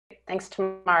Thanks,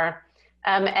 Tamar.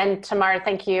 And Tamar,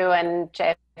 thank you and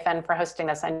JFN for hosting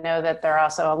this. I know that there are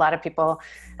also a lot of people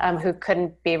who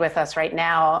couldn't be with us right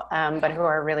now, but who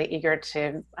are really eager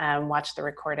to watch the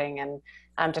recording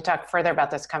and to talk further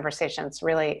about this conversation. It's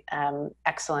really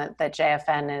excellent that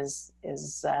JFN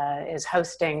is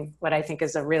hosting what I think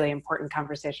is a really important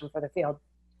conversation for the field.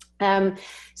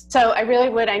 So I really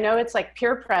would, I know it's like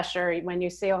peer pressure when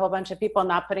you see a whole bunch of people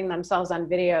not putting themselves on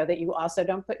video that you also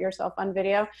don't put yourself on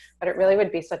video, but it really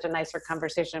would be such a nicer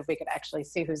conversation if we could actually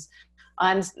see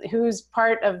who's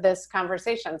part of this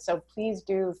conversation. So please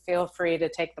do feel free to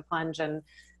take the plunge and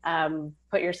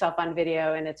put yourself on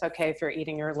video, and it's okay if you're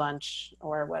eating your lunch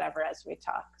or whatever as we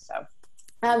talk. So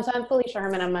I'm Felicia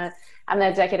Herman. I'm the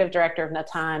executive director of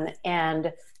Natan,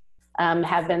 and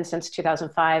have been since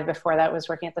 2005. Before that was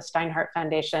working at the Steinhardt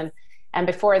Foundation. And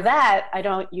before that, I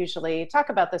don't usually talk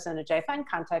about this in a JFN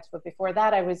context, but before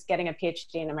that I was getting a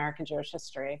PhD in American Jewish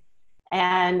history.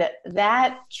 And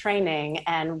that training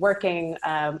and working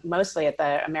mostly at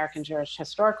the American Jewish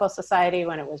Historical Society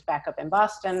when it was back up in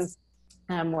Boston,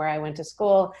 where I went to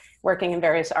school, working in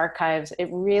various archives, it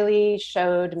really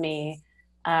showed me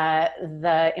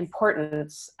the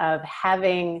importance of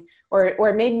having,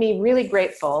 or made me really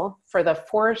grateful for the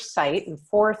foresight and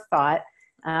forethought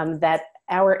that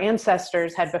our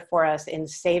ancestors had before us in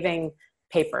saving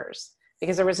papers,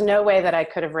 because there was no way that I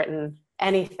could have written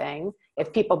anything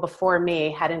if people before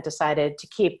me hadn't decided to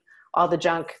keep all the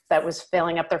junk that was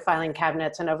filling up their filing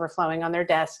cabinets and overflowing on their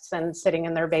desks and sitting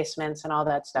in their basements and all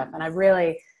that stuff. And I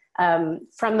really,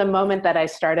 from the moment that I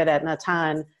started at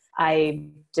Natan, I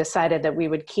decided that we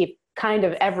would keep kind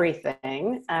of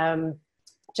everything,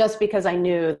 just because I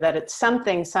knew that it's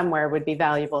something somewhere would be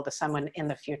valuable to someone in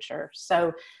the future.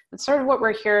 So that's sort of what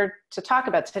we're here to talk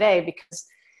about today, because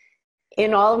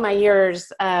in all of my years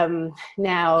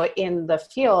now in the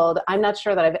field, I'm not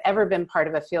sure that I've ever been part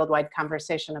of a field-wide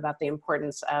conversation about the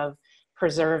importance of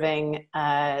preserving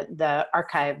the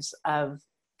archives of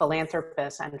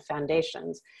philanthropists and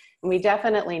foundations. And we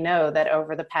definitely know that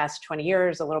over the past 20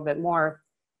 years, a little bit more,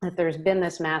 that there's been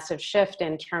this massive shift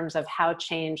in terms of how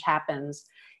change happens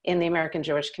in the American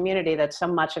Jewish community, that so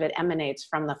much of it emanates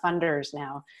from the funders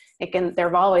now. There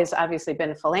have always obviously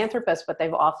been philanthropists, but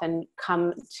they've often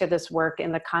come to this work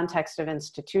in the context of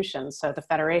institutions, so the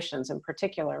federations in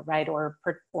particular, right, or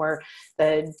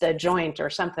the joint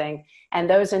or something. And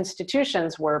those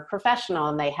institutions were professional,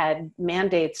 and they had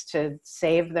mandates to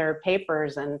save their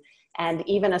papers and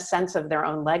even a sense of their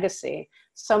own legacy.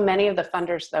 So many of the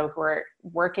funders, though, who are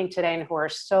working today and who are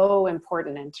so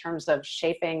important in terms of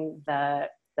shaping the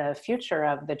future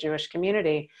of the Jewish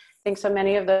community, I think so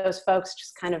many of those folks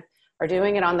just kind of are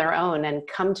doing it on their own and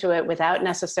come to it without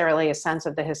necessarily a sense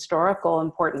of the historical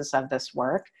importance of this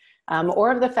work,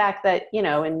 or of the fact that, you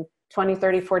know, in 20,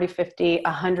 30, 40, 50,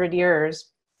 100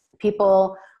 years,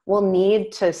 people will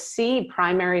need to see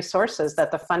primary sources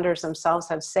that the funders themselves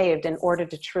have saved in order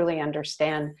to truly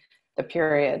understand the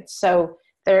period. So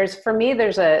for me,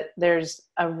 there's a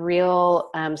real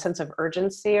sense of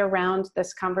urgency around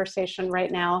this conversation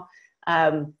right now,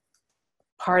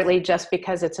 partly just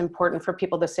because it's important for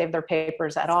people to save their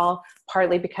papers at all,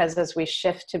 partly because as we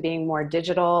shift to being more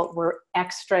digital, we're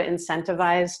extra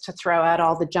incentivized to throw out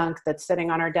all the junk that's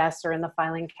sitting on our desks or in the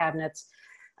filing cabinets.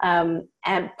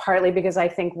 And partly because I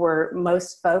think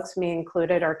most folks, me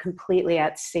included, are completely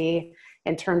at sea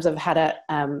in terms of how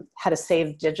to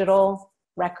save digital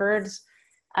records.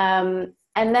 And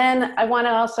then I want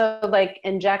to also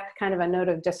inject kind of a note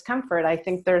of discomfort. I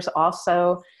think there's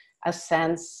also a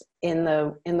sense in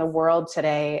the world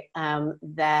today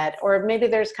that, or maybe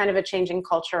there's kind of a changing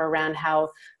culture around how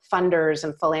funders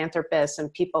and philanthropists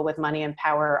and people with money and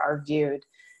power are viewed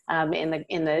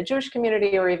in the Jewish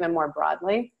community, or even more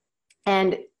broadly.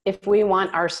 And if we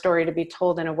want our story to be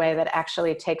told in a way that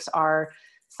actually takes our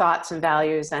thoughts and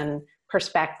values and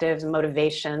perspectives and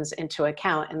motivations into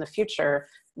account in the future,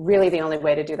 really the only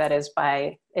way to do that is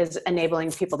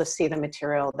enabling people to see the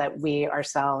material that we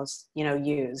ourselves,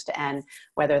 used, and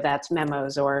whether that's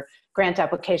memos or grant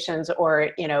applications or,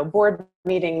 board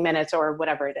meeting minutes or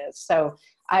whatever it is. So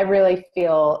I really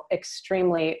feel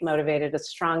extremely motivated, a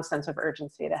strong sense of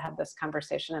urgency to have this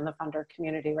conversation in the funder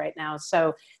community right now.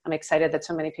 So I'm excited that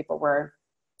so many people were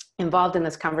involved in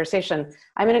this conversation.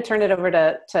 I'm going to turn it over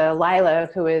to Lila,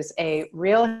 who is a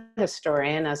real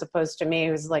historian, as opposed to me,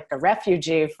 who's like a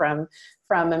refugee from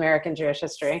American Jewish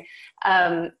history,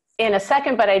 in a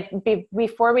second. But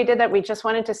before we did that, we just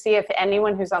wanted to see if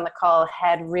anyone who's on the call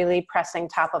had really pressing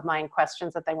top of mind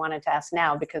questions that they wanted to ask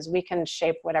now, because we can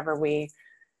shape whatever we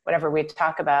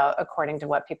talk about according to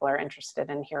what people are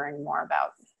interested in hearing more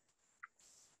about.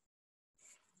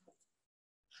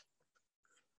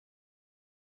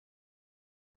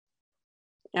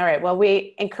 All right. Well,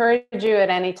 we encourage you at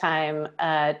any time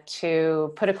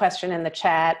to put a question in the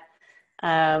chat,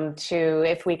 to,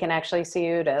 if we can actually see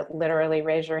you, to literally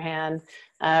raise your hand.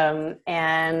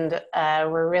 And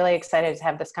we're really excited to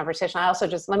have this conversation. I also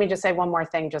let me just say one more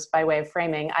thing, just by way of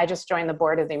framing. I just joined the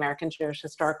board of the American Jewish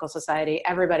Historical Society.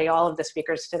 Everybody, all of the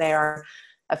speakers today are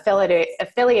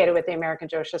affiliated with the American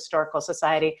Jewish Historical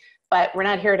Society, but we're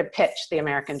not here to pitch the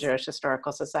American Jewish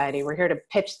Historical Society. We're here to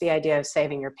pitch the idea of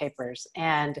saving your papers.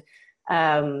 And,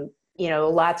 you know,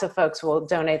 lots of folks will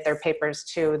donate their papers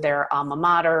to their alma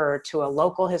mater or to a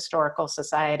local historical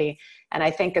society. And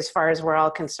I think as far as we're all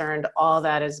concerned, all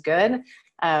that is good.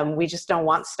 We just don't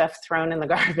want stuff thrown in the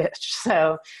garbage.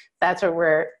 So that's what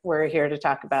we're here to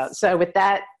talk about. So with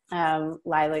that,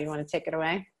 Lila, you want to take it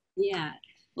away? Yeah.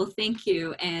 Well, thank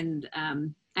you. And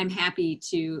I'm happy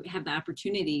to have the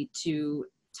opportunity to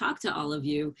talk to all of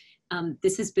you.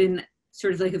 This has been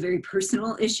sort of like a very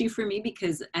personal issue for me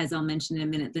because, as I'll mention in a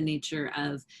minute, the nature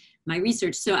of my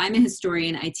research. So I'm a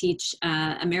historian. I teach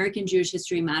American Jewish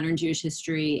history, modern Jewish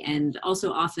history, and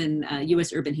also often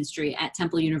US urban history at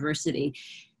Temple University.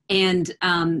 And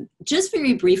just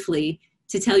very briefly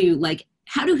to tell you, like,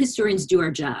 how do historians do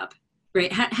our job,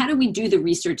 right? How do we do the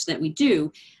research that we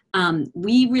do?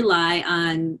 We rely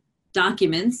on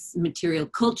documents, material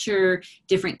culture,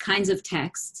 different kinds of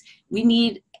texts. We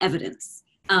need evidence.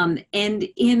 And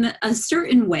in a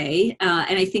certain way,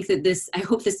 and I think that I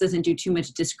hope this doesn't do too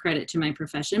much discredit to my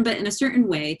profession, but in a certain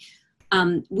way,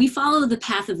 we follow the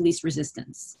path of least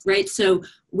resistance, right? So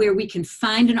where we can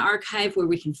find an archive, where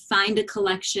we can find a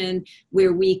collection,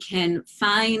 where we can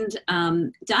find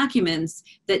documents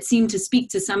that seem to speak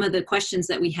to some of the questions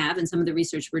that we have and some of the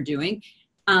research we're doing,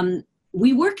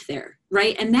 we work there,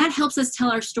 right? And that helps us tell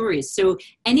our stories. So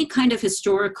any kind of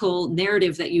historical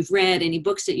narrative that you've read, any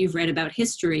books that you've read about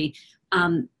history,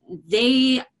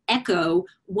 they echo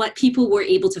what people were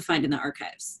able to find in the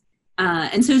archives.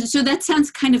 And so that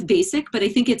sounds kind of basic, but I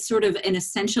think it's sort of an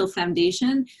essential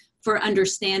foundation for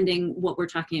understanding what we're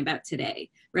talking about today,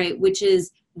 right? Which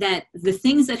is that the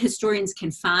things that historians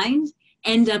can find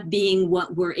end up being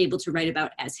what we're able to write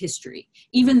about as history,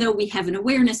 even though we have an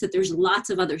awareness that there's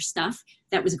lots of other stuff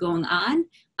that was going on,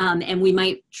 and we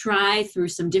might try through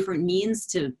some different means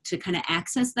to kind of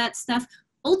access that stuff.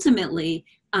 Ultimately,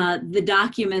 the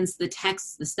documents, the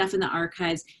texts, the stuff in the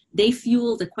archives, they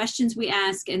fuel the questions we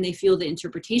ask, and they fuel the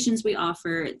interpretations we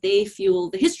offer. They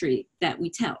fuel the history that we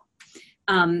tell.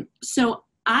 So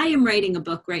I am writing a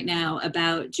book right now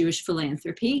about Jewish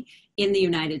philanthropy in the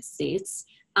United States.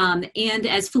 And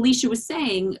as Felicia was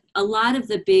saying, a lot of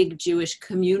the big Jewish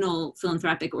communal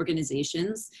philanthropic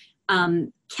organizations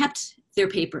kept their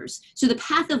papers. So the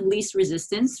path of least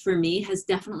resistance for me has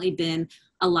definitely been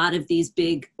a lot of these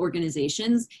big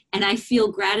organizations. And I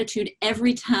feel gratitude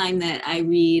every time that I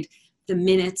read the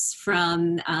minutes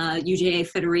from UJA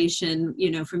Federation,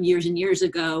 you know, from years and years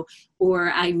ago,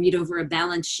 or I read over a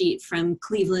balance sheet from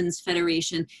Cleveland's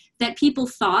Federation, that people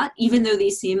thought, even though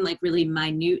these seem like really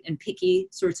minute and picky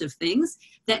sorts of things,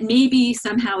 that maybe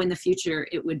somehow in the future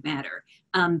it would matter.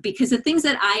 Because the things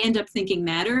that I end up thinking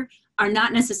matter are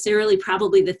not necessarily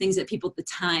probably the things that people at the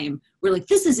time were like,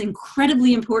 this is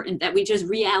incredibly important that we just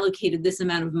reallocated this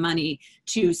amount of money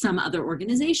to some other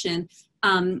organization.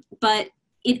 But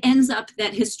it ends up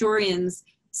that historians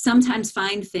sometimes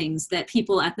find things that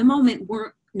people at the moment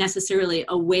weren't necessarily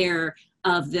aware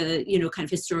of the, you know, kind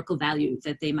of historical value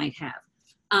that they might have.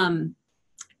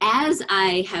 As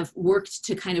I have worked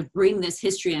to kind of bring this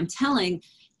history I'm telling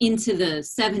into the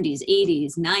 70s,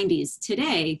 80s, 90s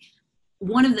today,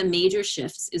 one of the major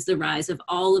shifts is the rise of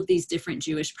all of these different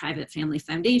Jewish private family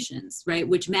foundations, right?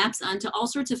 Which maps onto all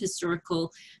sorts of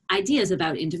historical ideas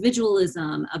about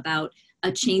individualism, about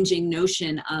a changing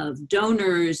notion of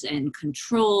donors and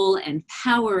control and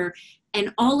power,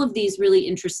 and all of these really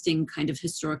interesting kind of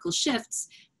historical shifts.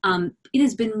 It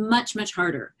has been much, much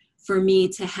harder for me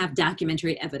to have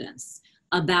documentary evidence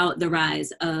about the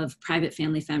rise of private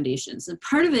family foundations. And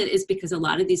part of it is because a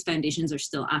lot of these foundations are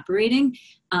still operating,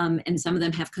 and some of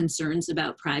them have concerns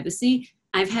about privacy.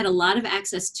 I've had a lot of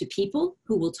access to people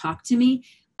who will talk to me,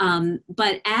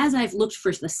 but as I've looked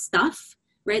for the stuff,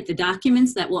 right, the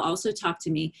documents that will also talk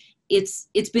to me, it's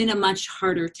been a much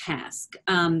harder task.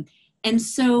 And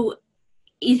so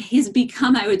it has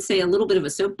become, I would say, a little bit of a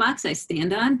soapbox I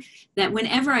stand on, that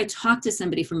whenever I talk to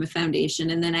somebody from a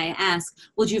foundation and then I ask,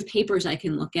 well, do you have papers I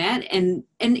can look at? And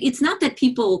it's not that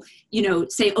people, you know,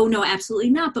 say, oh, no,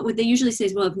 absolutely not. But what they usually say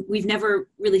is, well, we've never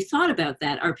really thought about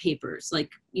that, our papers.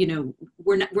 Like, you know,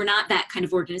 we're not that kind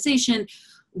of organization.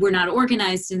 We're not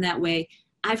organized in that way.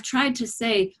 I've tried to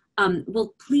say,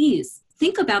 well, please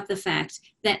think about the fact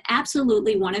that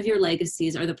absolutely one of your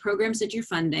legacies are the programs that you're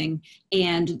funding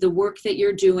and the work that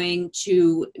you're doing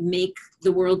to make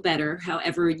the world better,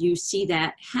 however you see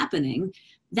that happening.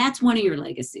 That's one of your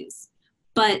legacies.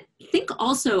 But think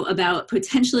also about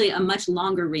potentially a much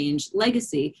longer range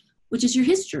legacy, which is your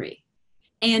history.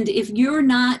 And if you're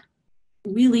not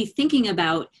really thinking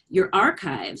about your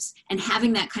archives and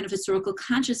having that kind of historical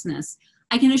consciousness,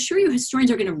 I can assure you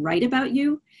historians are going to write about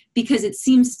you, because it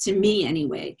seems to me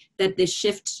anyway that this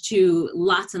shift to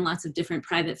lots and lots of different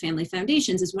private family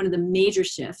foundations is one of the major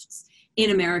shifts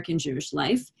in American Jewish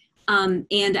life,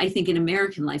 and I think in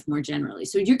American life more generally.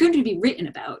 So you're going to be written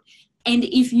about. And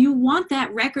if you want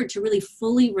that record to really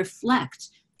fully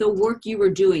reflect the work you were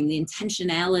doing, the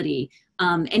intentionality,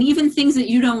 and even things that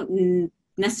you don't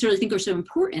necessarily think are so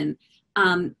important,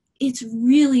 it's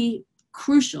really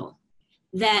crucial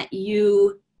that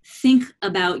you think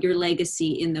about your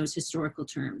legacy in those historical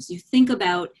terms. You think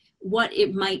about what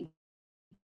it might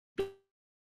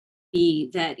be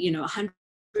that, 100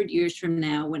 years from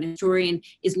now, when a historian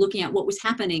is looking at what was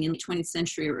happening in the 20th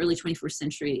century or early 21st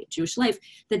century Jewish life,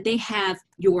 that they have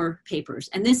your papers.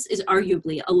 And this is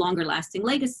arguably a longer lasting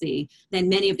legacy than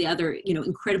many of the other,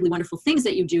 incredibly wonderful things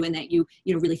that you do and that you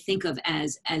really think of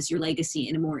as your legacy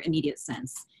in a more immediate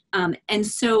sense. And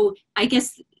so I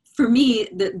guess for me,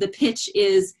 the pitch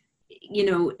is,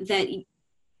 that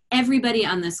everybody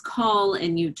on this call,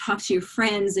 and you talk to your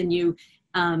friends and you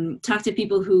talk to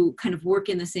people who kind of work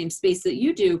in the same space that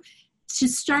you do, to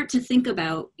start to think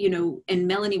about, and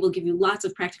Melanie will give you lots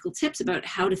of practical tips about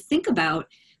how to think about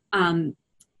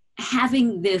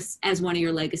having this as one of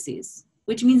your legacies,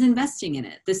 which means investing in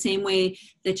it the same way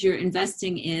that you're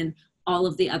investing in all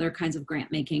of the other kinds of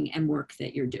grant making and work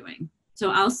that you're doing.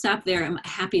 So I'll stop there. I'm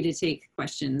happy to take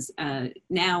questions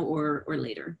now or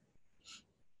later.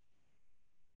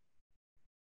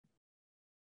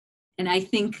 And I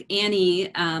think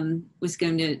Annie was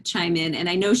going to chime in, and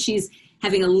I know she's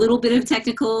having a little bit of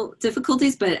technical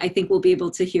difficulties, but I think we'll be able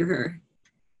to hear her.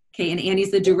 Okay, and Annie's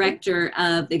the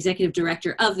executive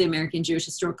director of the American Jewish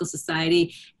Historical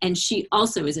Society, and she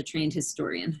also is a trained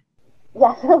historian.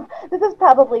 Yeah, so this is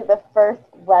probably the first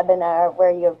webinar where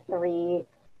you have 3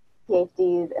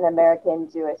 PhDs in American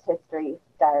Jewish history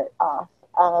start off.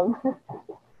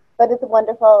 But it's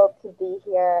wonderful to be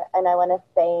here, and I want to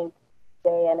thank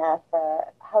JNF for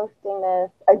hosting this,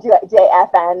 or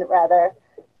JFN rather,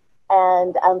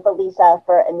 and Felicia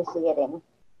for initiating.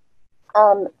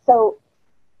 So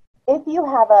if you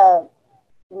have a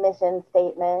mission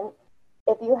statement,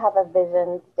 if you have a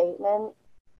vision statement,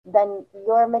 then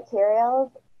your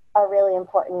materials are really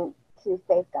important to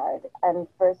safeguard and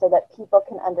so that people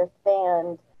can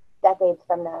understand decades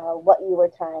from now what you were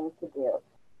trying to do.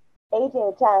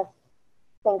 AJHS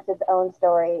thinks its own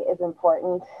story is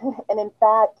important, and in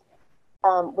fact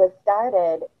was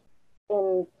started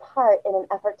in part in an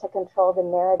effort to control the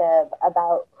narrative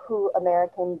about who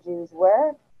American Jews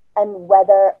were and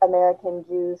whether American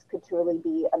Jews could truly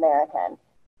be American.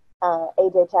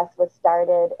 AJHS was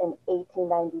started in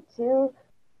 1892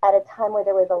 at a time where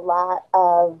there was a lot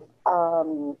of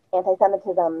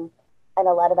anti-Semitism and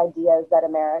a lot of ideas that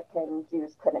American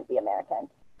Jews couldn't be American.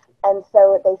 And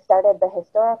so they started the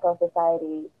Historical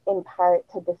Society in part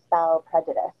to dispel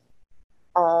prejudice.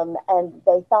 And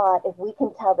they thought, if we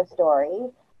can tell the story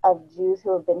of Jews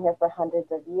who have been here for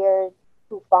hundreds of years,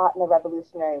 who fought in the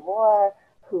Revolutionary War,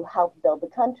 who helped build the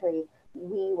country,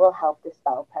 we will help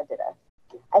dispel prejudice.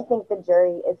 I think the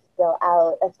jury is still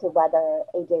out as to whether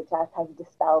AJHS has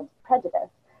dispelled prejudice.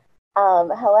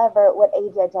 However, what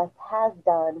AJHS has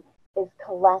done is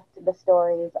collect the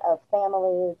stories of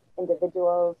families,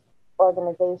 individuals,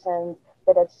 organizations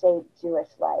that have shaped Jewish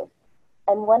life.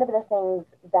 And one of the things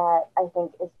that I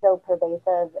think is so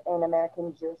pervasive in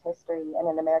American Jewish history and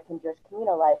in American Jewish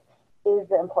communal life is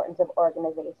the importance of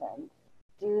organization.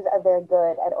 Jews are very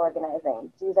good at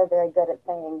organizing. Jews are very good at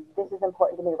saying, this is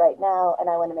important to me right now, and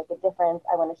I want to make a difference.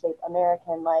 I want to shape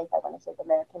American life. I want to shape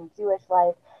American Jewish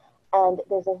life. And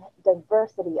there's a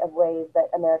diversity of ways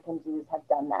that American Jews have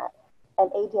done that.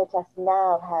 And AJHS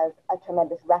now has a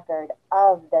tremendous record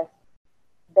of this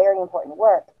very important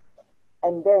work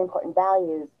and very important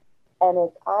values. And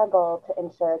it's our goal to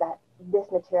ensure that this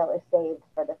material is saved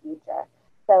for the future.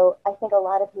 So I think a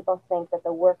lot of people think that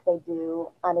the work they do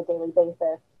on a daily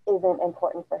basis isn't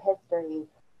important for history,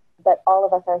 but all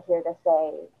of us are here to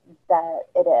say that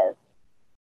it is.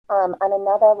 On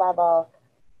another level,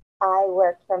 I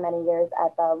worked for many years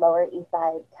at the Lower East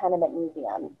Side Tenement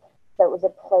Museum. So it was a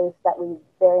place that we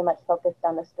very much focused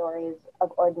on the stories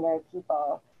of ordinary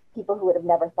people, people who would have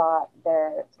never thought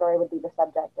their story would be the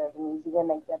subject of a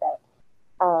museum exhibit.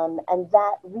 And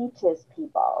that reaches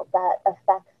people, that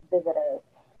affects visitors.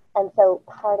 And so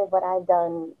part of what I've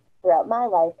done throughout my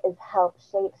life is help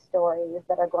shape stories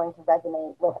that are going to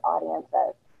resonate with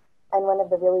audiences. And one of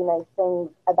the really nice things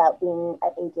about being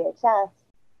at AJHS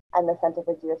and the Center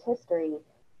for Jewish History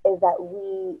is that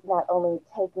we not only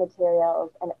take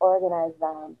materials and organize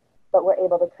them, but we're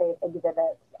able to create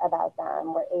exhibits about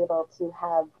them. We're able to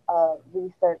have a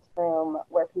research room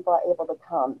where people are able to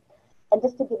come. And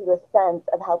just to give you a sense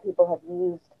of how people have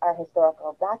used our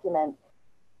historical documents,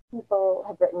 people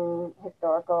have written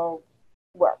historical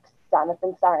works.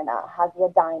 Jonathan Sarna,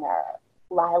 Hazia Diner,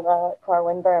 Lila,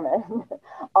 Corwin, Berman,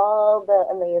 all the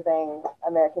amazing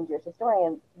American Jewish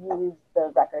historians use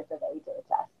the records of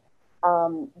AJHS.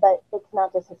 But it's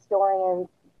not just historians,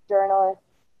 journalists,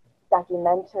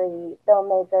 documentary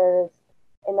filmmakers.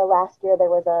 In the last year, there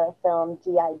was a film,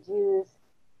 G.I. Jews,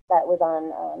 that was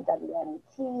on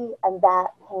WNET, and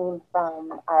that came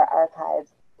from our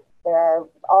archives. There are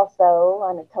also,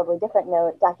 on a totally different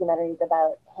note, documentaries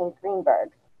about Hank Greenberg.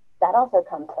 That also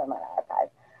comes from our archive.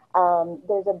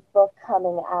 There's a book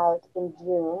coming out in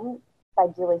June by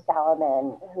Julie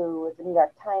Salomon, who is a New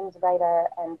York Times writer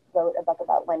and wrote a book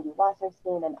about Wendy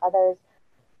Wasserstein and others.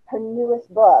 Her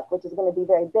newest book, which is going to be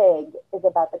very big, is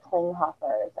about the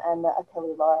Klinghoffers and the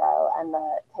Achille Lauro and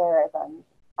the terrorism.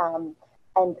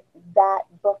 And that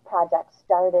book project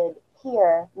started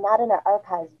here, not in our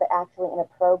archives, but actually in a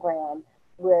program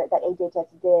that AJHS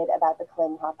did about the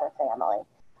Klinghoffer family.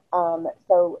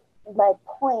 So my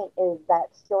point is that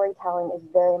storytelling is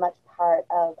very much part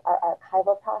of our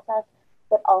archival process,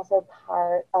 but also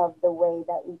part of the way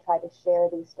that we try to share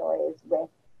these stories with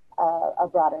a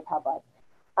broader public.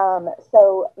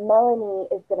 So Melanie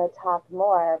is going to talk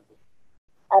more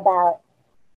about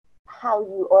how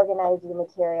you organize your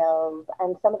materials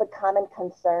and some of the common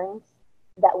concerns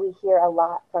that we hear a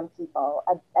lot from people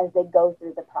as they go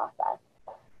through the process.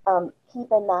 Keep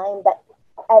in mind that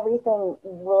everything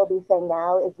we'll be saying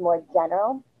now is more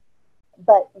general,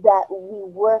 but that we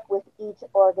work with each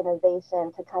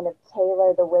organization to kind of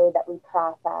tailor the way that we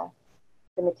process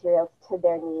the materials to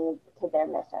their needs, to their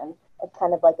mission. It's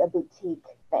kind of like a boutique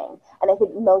thing. And I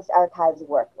think most archives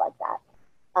work like that.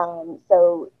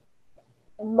 So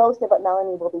most of what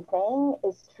Melanie will be saying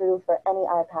is true for any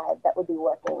archive that would be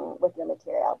working with your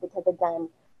material, because again,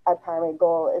 our primary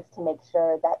goal is to make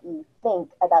sure that you think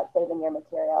about saving your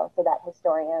material so that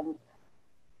historians,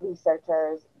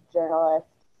 researchers, journalists,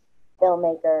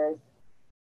 filmmakers,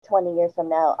 20 years from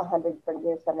now, 100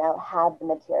 years from now, have the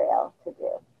material to do.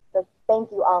 So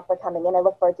thank you all for coming in. I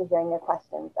look forward to hearing your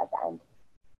questions at the end.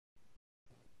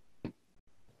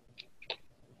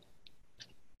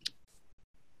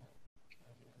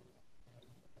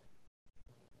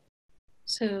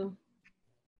 So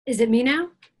is it me now?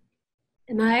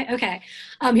 Am I? Okay.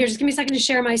 Here, just give me a second to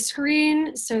share my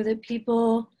screen so that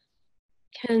people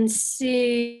can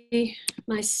see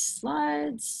my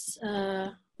slides.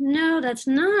 No, that's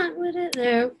not what it,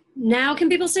 there. Now can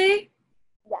people see?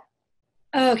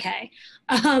 Yeah. Okay.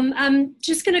 I'm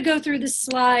just gonna go through the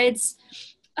slides.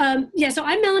 Yeah, so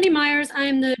I'm Melanie Meyers.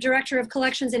 I'm the Director of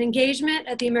Collections and Engagement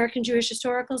at the American Jewish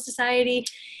Historical Society.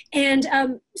 And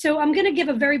so I'm gonna give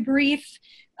a very brief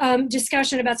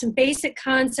discussion about some basic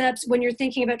concepts when you're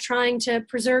thinking about trying to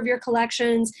preserve your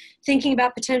collections, thinking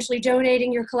about potentially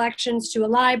donating your collections to a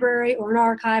library or an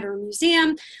archive or a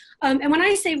museum. And when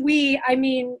I say we, I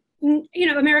mean, you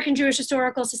know, American Jewish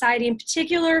Historical Society in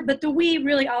particular, but the we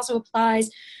really also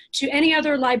applies to any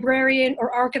other librarian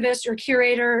or archivist or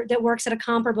curator that works at a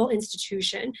comparable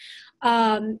institution,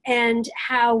 and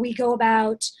how we go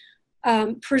about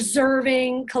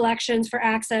preserving collections for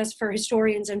access for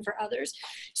historians and for others.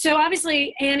 So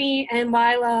obviously Annie and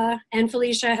Lila and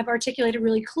Felicia have articulated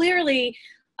really clearly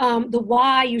the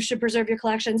why you should preserve your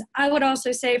collections. I would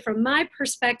also say from my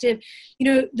perspective, you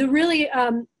know, the really,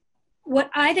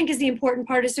 what I think is the important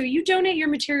part is, so you donate your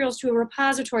materials to a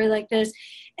repository like this,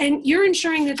 and you're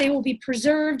ensuring that they will be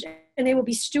preserved and they will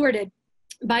be stewarded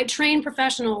by trained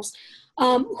professionals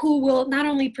who will not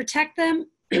only protect them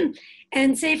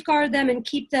and safeguard them and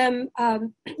keep them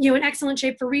you know, in excellent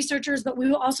shape for researchers, but we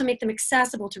will also make them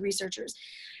accessible to researchers.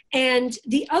 And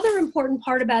the other important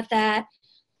part about that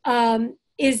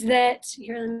is that,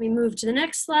 here, let me move to the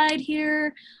next slide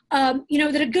here, you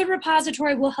know, that a good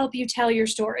repository will help you tell your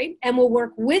story and will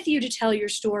work with you to tell your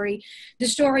story, the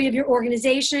story of your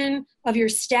organization, of your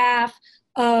staff,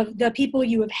 of the people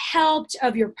you have helped,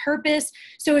 of your purpose.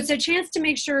 So it's a chance to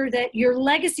make sure that your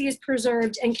legacy is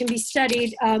preserved and can be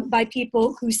studied by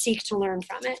people who seek to learn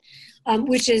from it,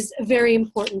 which is a very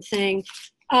important thing.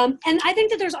 And I think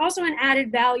that there's also an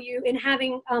added value in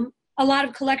having a lot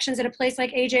of collections at a place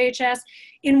like AJHS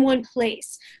in one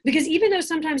place. Because even though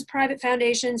sometimes private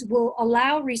foundations will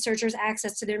allow researchers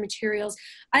access to their materials,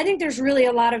 I think there's really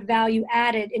a lot of value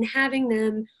added in having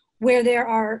them where there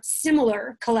are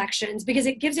similar collections, because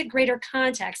it gives it greater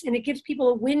context and it gives people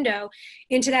a window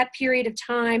into that period of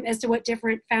time as to what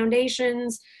different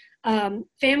foundations,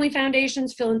 family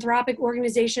foundations, philanthropic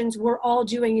organizations were all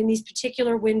doing in these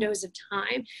particular windows of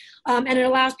time. And it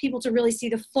allows people to really see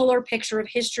the fuller picture of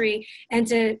history and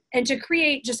to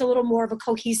create just a little more of a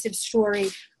cohesive story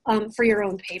for your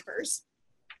own papers.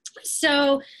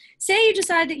 So say you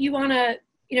decide that you want to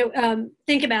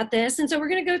think about this. And so we're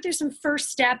going to go through some first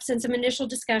steps and some initial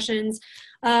discussions.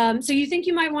 So you think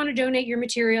you might want to donate your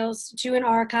materials to an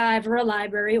archive or a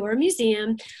library or a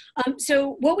museum.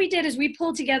 So what we did is we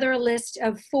pulled together a list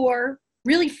of 4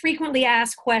 really frequently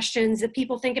asked questions that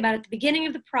people think about at the beginning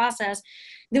of the process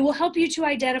that will help you to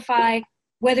identify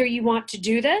whether you want to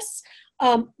do this,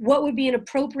 what would be an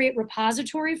appropriate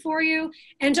repository for you,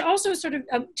 and to also sort of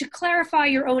to clarify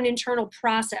your own internal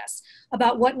process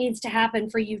about what needs to happen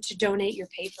for you to donate your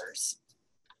papers.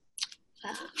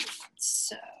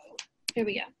 So here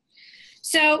we go.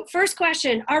 So first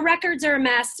question, our records are a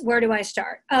mess, where do I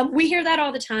start? We hear that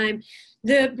all the time.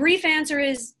 The brief answer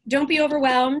is don't be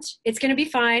overwhelmed, it's gonna be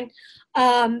fine.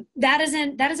 That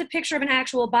is a picture of an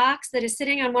actual box that is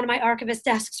sitting on one of my archivist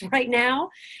desks right now.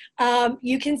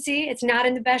 You can see it's not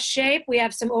in the best shape. We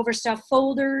have some overstuffed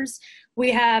folders.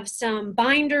 We have some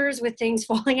binders with things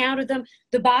falling out of them.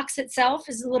 The box itself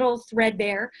is a little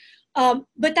threadbare,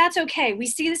 but that's okay. We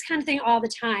see this kind of thing all the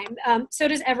time. So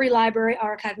does every library,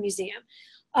 archive, museum.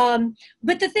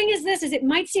 But the thing is this, is it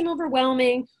might seem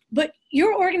overwhelming, but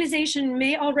your organization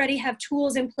may already have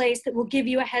tools in place that will give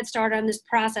you a head start on this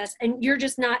process, and you're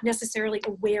just not necessarily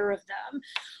aware of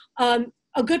them.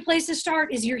 A good place to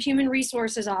start is your human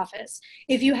resources office.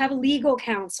 If you have a legal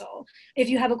counsel, if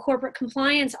you have a corporate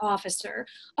compliance officer,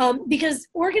 because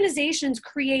organizations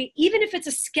create, even if it's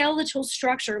a skeletal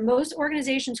structure, most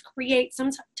organizations create some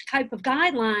type of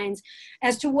guidelines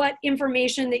as to what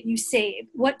information that you save,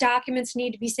 what documents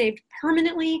need to be saved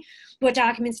permanently, what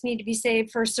documents need to be saved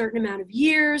for a certain amount of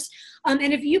years.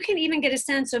 And if you can even get a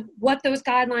sense of what those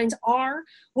guidelines are,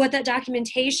 what that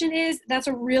documentation is, that's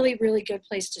a really, really good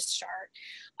place to start.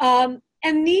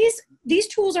 And these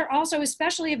tools are also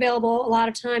especially available a lot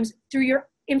of times through your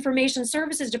information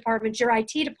services department, your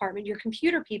IT department, your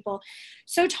computer people.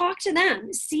 So talk to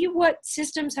them, see what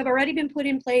systems have already been put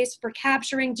in place for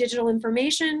capturing digital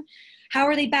information. How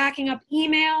are they backing up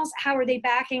emails? How are they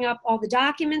backing up all the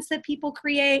documents that people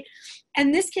create?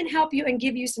 And this can help you and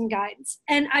give you some guidance.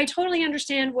 And I totally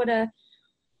understand what an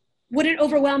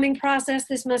overwhelming process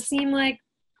this must seem like.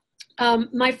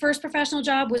 My first professional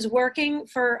job was working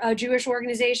for a Jewish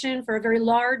organization, for a very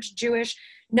large Jewish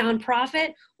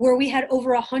nonprofit, where we had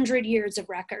over 100 years of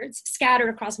records scattered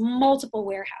across multiple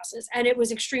warehouses, and it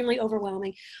was extremely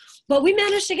overwhelming. But we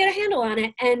managed to get a handle on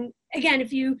it. And again,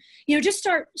 if you just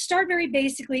start very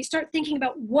basically, start thinking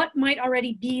about what might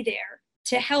already be there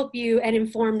to help you and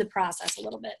inform the process a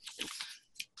little bit.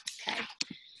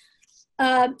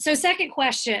 Okay. So second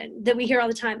question that we hear all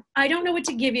the time, I don't know what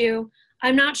to give you.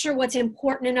 I'm not sure what's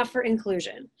important enough for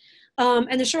inclusion.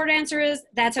 And the short answer is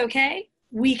that's okay.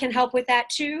 We can help with that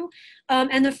too.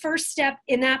 And the first step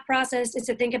in that process is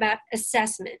to think about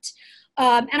assessment.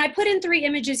 And I put in 3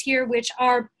 images here, which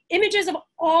are images of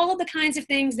all of the kinds of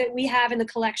things that we have in the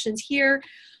collections here.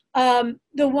 The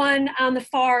one on the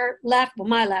far left, well,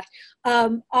 my left,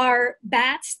 are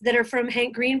bats that are from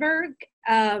Hank Greenberg,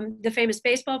 the famous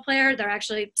baseball player. They're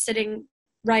actually sitting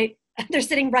right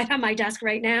on my desk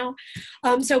right now.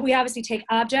 So we obviously take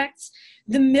objects.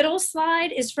 The middle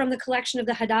slide is from the collection of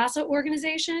the Hadassah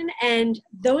organization, and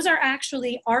those are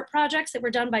actually art projects that were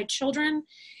done by children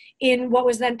in what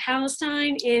was then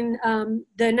Palestine in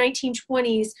the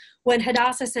 1920s, when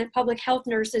Hadassah sent public health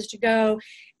nurses to go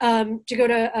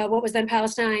to what was then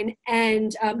Palestine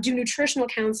and do nutritional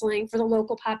counseling for the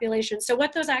local population. So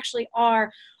what those actually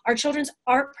are children's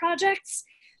art projects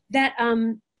that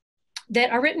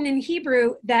are written in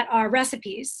Hebrew that are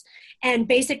recipes and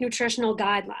basic nutritional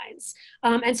guidelines.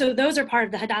 And so those are part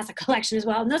of the Hadassah collection as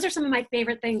well. And those are some of my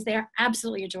favorite things. They are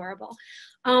absolutely adorable.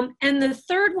 And the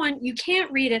third one, you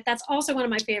can't read it. That's also one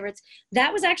of my favorites.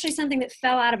 That was actually something that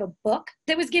fell out of a book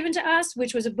that was given to us,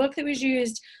 which was a book that was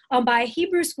used by a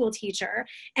Hebrew school teacher.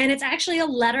 And it's actually a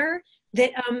letter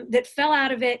that fell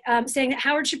out of it, saying that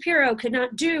Howard Shapiro could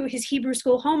not do his Hebrew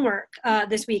school homework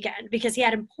this weekend because he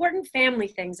had important family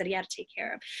things that he had to take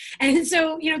care of. And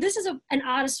so, this is an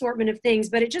odd assortment of things,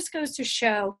 but it just goes to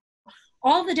show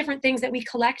all the different things that we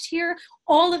collect here,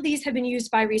 all of these have been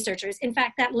used by researchers. In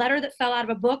fact, that letter that fell out of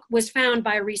a book was found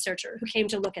by a researcher who came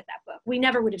to look at that book. We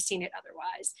never would have seen it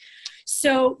otherwise.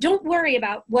 So don't worry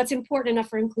about what's important enough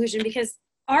for inclusion, because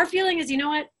our feeling is, you know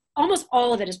what, almost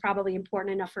all of it is probably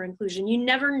important enough for inclusion. You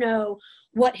never know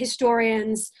what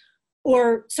historians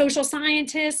or social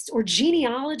scientists or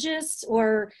genealogists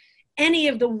or any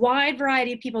of the wide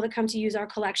variety of people that come to use our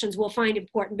collections will find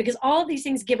important, because all of these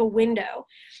things give a window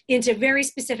into very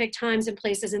specific times and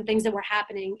places and things that were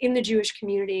happening in the Jewish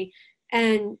community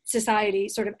and society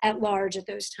sort of at large at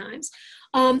those times.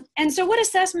 And so what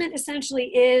assessment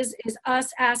essentially is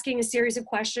us asking a series of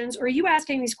questions, or you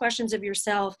asking these questions of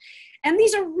yourself. And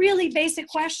these are really basic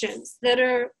questions that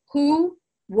are who,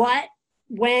 what,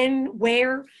 when,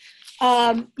 where,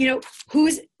 you know, who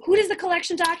does the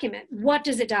collection document? What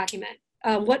does it document?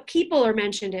 What people are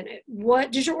mentioned in it?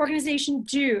 What does your organization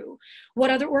do? What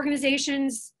other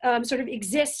organizations sort of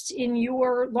exist in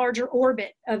your larger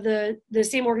orbit of the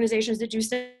same organizations that do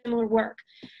similar work?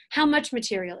 How much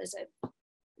material is it?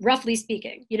 Roughly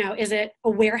speaking, you know, is it a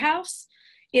warehouse?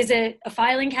 Is it a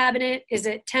filing cabinet? Is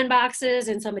it 10 boxes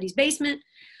in somebody's basement?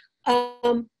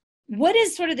 What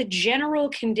is sort of the general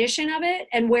condition of it,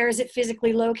 and where is it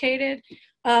physically located?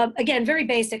 Again, very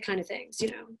basic kind of things, you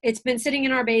know. It's been sitting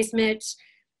in our basement.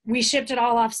 We shipped it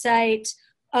all off site.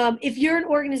 If you're an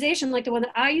organization like the one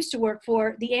that I used to work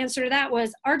for, the answer to that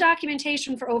was our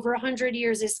documentation for over 100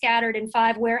 years is scattered in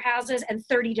 5 warehouses and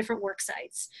 30 different work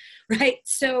sites, right?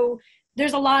 So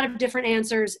there's a lot of different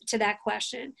answers to that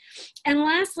question. And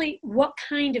lastly, what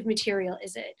kind of material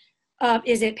is it?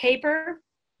 Is it paper?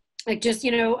 Like just,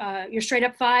 you know, your straight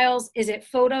up files? Is it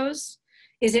photos?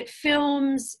 Is it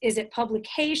films? Is it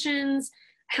publications?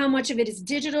 How much of it is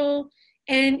digital?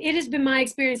 And it has been my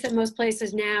experience that most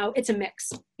places now, it's a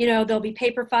mix. You know, there'll be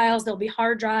paper files, there'll be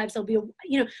hard drives, there'll be,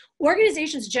 you know,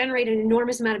 organizations generate an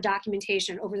enormous amount of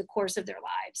documentation over the course of their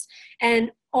lives.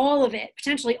 And all of it,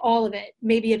 potentially all of it,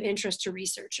 may be of interest to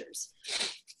researchers.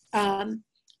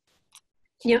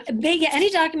 You know, any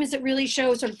documents that really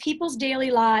show sort of people's daily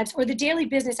lives or the daily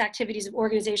business activities of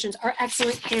organizations are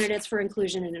excellent candidates for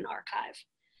inclusion in an archive.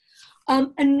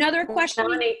 Another question.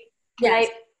 Melanie, yes.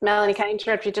 Melanie, can I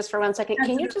interrupt you just for 1 second?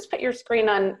 Absolutely. Can you just put your screen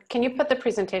on, can you put the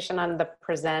presentation on the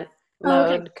present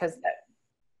mode?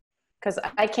 Because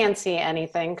I can't see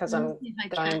anything because I'm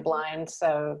going blind.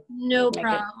 So no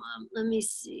problem. Let me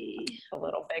see. A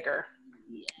little bigger.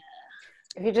 Yeah.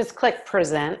 If you just click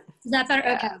present. Is that better?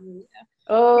 Yeah. Okay.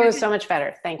 Oh, so much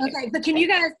better. Thank you. Okay, but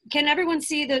can everyone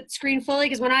see the screen fully?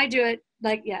 Because when I do it,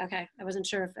 like, yeah, okay. I wasn't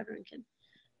sure if everyone can.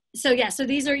 So yeah, so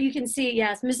these are, you can see,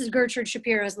 yes, Mrs. Gertrude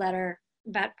Shapiro's letter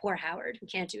about poor Howard, who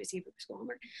can't do his Hebrew school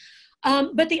homework.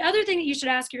 But the other thing that you should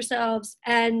ask yourselves,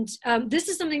 and this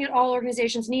is something that all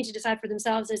organizations need to decide for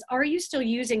themselves, is are you still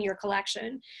using your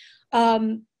collection?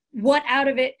 What out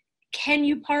of it can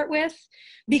you part with?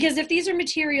 Because if these are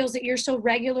materials that you're still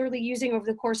regularly using over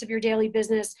the course of your daily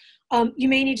business, you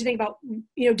may need to think about,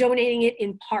 you know, donating it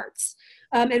in parts.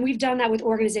 And we've done that with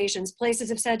organizations. Places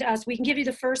have said to us, we can give you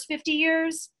the first 50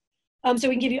 years, so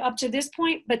we can give you up to this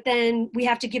point, but then we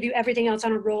have to give you everything else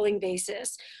on a rolling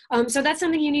basis. So that's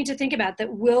something you need to think about,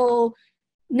 that will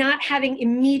not having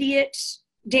immediate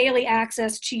daily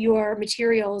access to your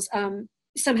materials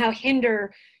somehow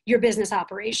hinder your business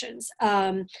operations.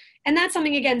 And that's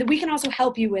something, again, that we can also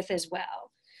help you with as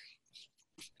well.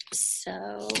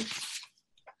 So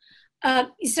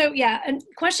yeah, and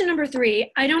question number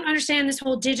 3, I don't understand this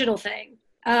whole digital thing.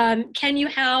 Can you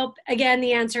help? Again,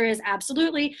 the answer is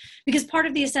absolutely, because part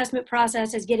of the assessment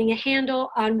process is getting a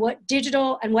handle on what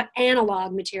digital and what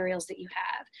analog materials that you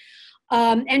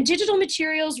have. And digital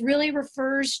materials really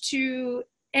refers to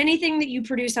anything that you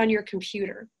produce on your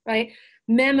computer, right?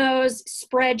 Memos,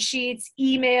 spreadsheets,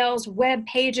 emails, web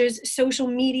pages, social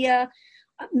media,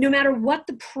 no matter what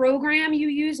the program you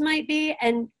use might be.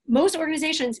 And most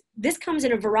organizations, this comes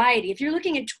in a variety. If you're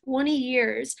looking at 20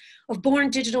 years of born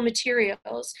digital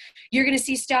materials, you're going to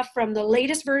see stuff from the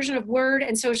latest version of Word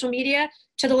and social media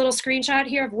to the little screenshot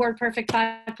here of WordPerfect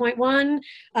 5.1,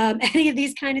 any of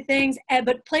these kind of things.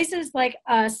 But places like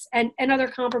us and other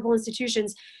comparable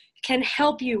institutions can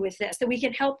help you with this, that we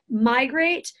can help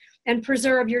migrate and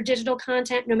preserve your digital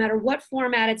content no matter what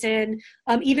format it's in,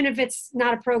 even if it's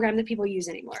not a program that people use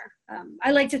anymore.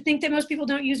 I like to think that most people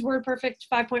don't use WordPerfect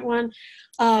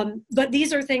 5.1, but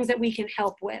these are things that we can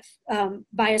help with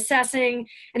by assessing,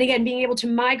 and again, being able to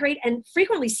migrate and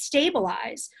frequently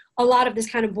stabilize a lot of this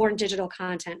kind of born digital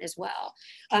content as well,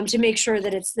 to make sure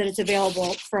that it's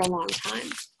available for a long time.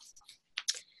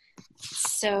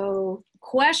 So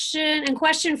question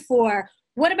 4,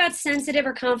 what about sensitive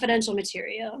or confidential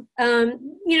material?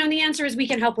 You know, and the answer is we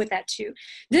can help with that too.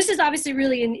 This is obviously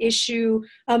really an issue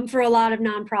for a lot of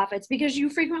nonprofits because you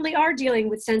frequently are dealing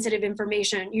with sensitive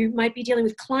information. You might be dealing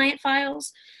with client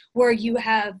files where you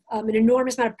have an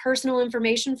enormous amount of personal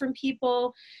information from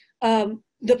people.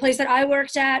 The place that I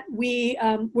worked at, we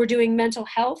were doing mental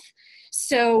health.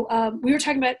 So we were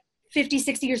talking about 50,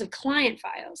 60 years of client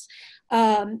files.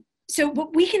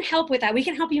 But we can help with that. We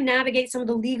can help you navigate some of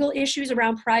the legal issues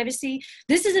around privacy.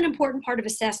 This is an important part of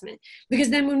assessment because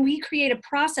then when we create a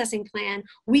processing plan,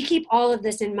 we keep all of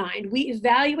this in mind. We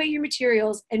evaluate your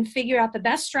materials and figure out the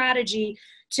best strategy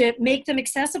to make them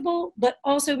accessible, but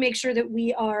also make sure that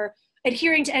we are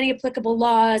adhering to any applicable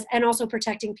laws and also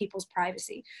protecting people's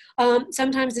privacy.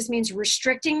 Sometimes this means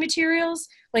restricting materials.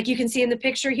 Like you can see in the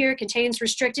picture here, it contains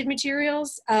restricted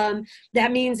materials.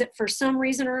 That means that for some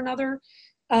reason or another,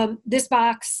 this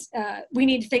box, we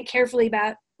need to think carefully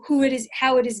about who it is,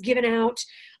 how it is given out.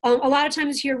 A lot of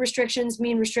times here restrictions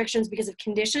mean restrictions because of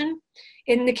condition.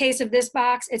 In the case of this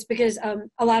box, it's because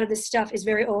a lot of this stuff is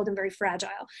very old and very fragile.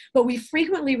 But we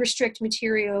frequently restrict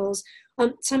materials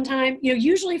sometime, you know,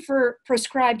 usually for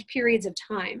prescribed periods of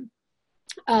time.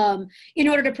 In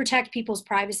order to protect people's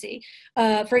privacy.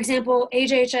 For example,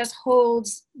 HHS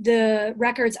holds the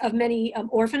records of many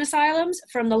orphan asylums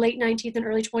from the late 19th and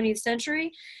early 20th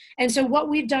century. And so what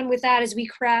we've done with that is we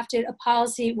crafted a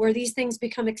policy where these things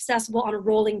become accessible on a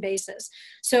rolling basis.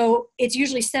 So it's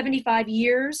usually 75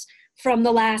 years from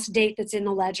the last date that's in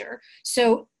the ledger.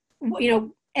 So, you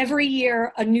know, every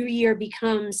year, a new year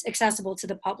becomes accessible to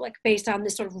the public based on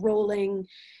this sort of rolling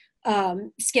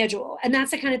schedule. And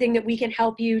that's the kind of thing that we can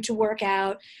help you to work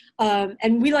out.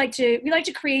 And we like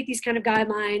to create these kind of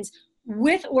guidelines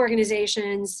with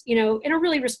organizations, you know, in a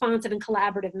really responsive and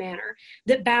collaborative manner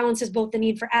that balances both the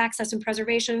need for access and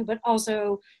preservation, but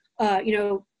also, you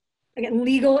know, again,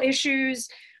 legal issues,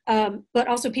 but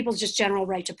also people's just general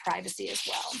right to privacy as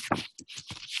well.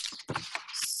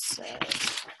 So,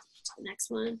 next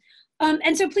one.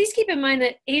 And so please keep in mind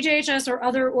that HHS or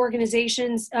other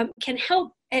organizations can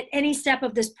help at any step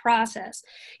of this process.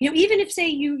 You know, even if say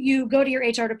you go to your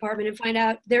HR department and find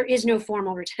out there is no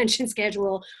formal retention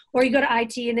schedule, or you go to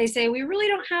IT and they say, we really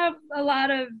don't have a lot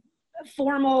of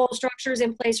formal structures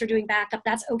in place for doing backup,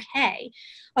 that's okay.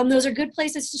 Those are good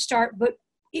places to start, but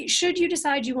should you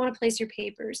decide you want to place your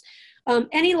papers,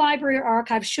 any library or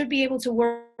archive should be able to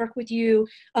work with you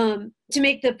to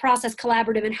make the process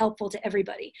collaborative and helpful to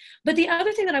everybody. But the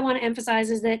other thing that I want to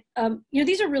emphasize is that, you know,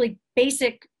 these are really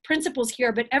basic principles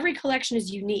here, but every collection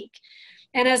is unique.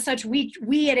 And as such, we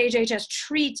at HHS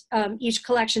treat each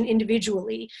collection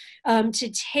individually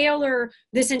to tailor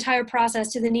this entire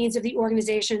process to the needs of the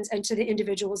organizations and to the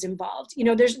individuals involved. You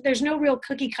know, there's no real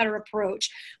cookie cutter approach.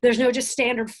 There's no just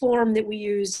standard form that we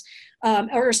use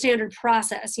or a standard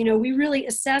process. You know, we really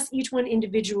assess each one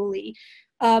individually.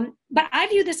 But I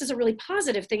view this as a really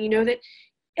positive thing, you know, that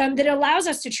that allows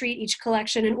us to treat each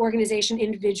collection and organization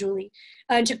individually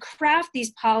and to craft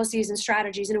these policies and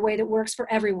strategies in a way that works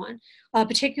for everyone,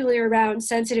 particularly around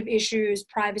sensitive issues,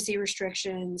 privacy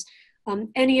restrictions,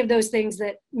 any of those things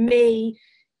that may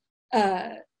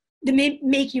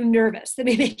make you nervous, that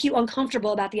may make you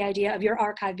uncomfortable about the idea of your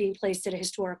archive being placed at a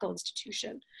historical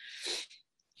institution.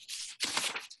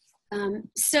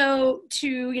 So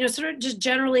to, you know, sort of just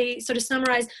generally sort of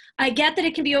summarize, I get that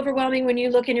it can be overwhelming when you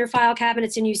look in your file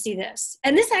cabinets and you see this.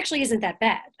 And this actually isn't that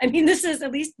bad. I mean, this is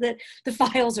at least that the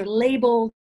files are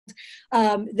labeled.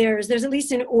 There's at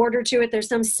least an order to it. There's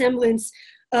some semblance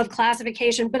of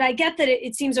classification, but I get that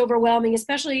it seems overwhelming,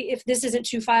 especially if this isn't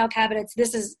 2 file cabinets.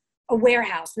 This is a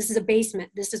warehouse. This is a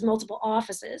basement. This is multiple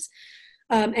offices.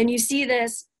 And you see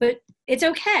this, but it's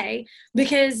okay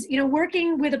because, you know,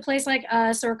 working with a place like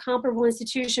us or a comparable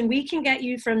institution, we can get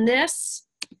you from this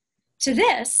to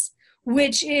this,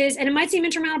 which is, and it might seem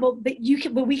insurmountable, but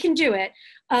we can do it,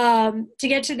 to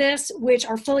get to this, which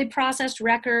are fully processed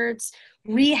records,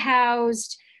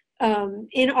 rehoused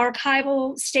in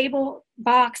archival, stable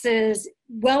boxes,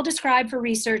 well described for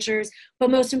researchers,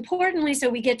 but most importantly, so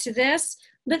we get to this.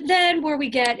 But then where we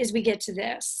get to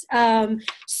this.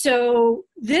 So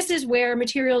this is where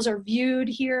materials are viewed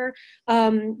here.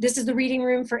 This is the reading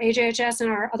room for HHS and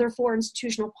our other 4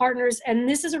 institutional partners. And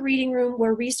this is a reading room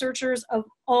where researchers of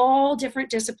all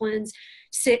different disciplines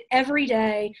sit every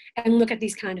day and look at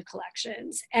these kind of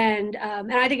collections. And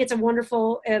I think it's a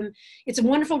wonderful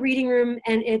reading room,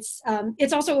 and it's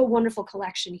also a wonderful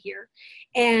collection here.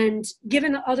 And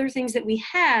given the other things that we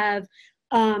have,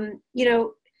 you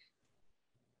know,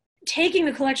 taking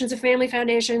the collections of family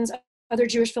foundations, other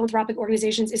Jewish philanthropic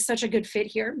organizations is such a good fit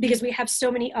here, because we have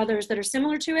so many others that are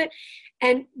similar to it.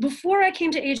 And before I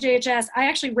came to AJHS, I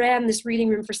actually ran this reading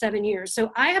room for 7 years.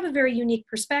 So I have a very unique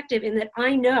perspective in that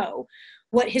I know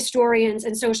what historians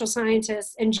and social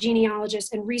scientists and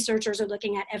genealogists and researchers are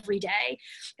looking at every day.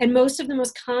 And most of the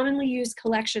most commonly used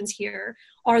collections here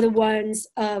are the ones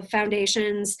of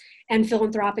foundations and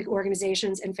philanthropic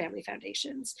organizations and family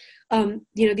foundations.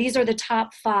 These are the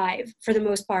top 5 for the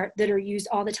most part that are used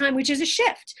all the time, which is a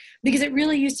shift, because it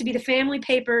really used to be the family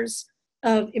papers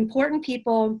of important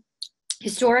people,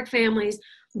 historic families,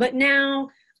 but now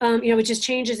it just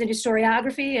changes in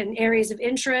historiography and areas of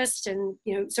interest and,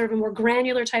 sort of a more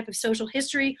granular type of social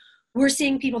history. We're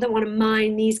seeing people that want to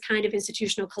mine these kind of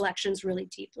institutional collections really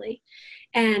deeply.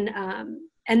 And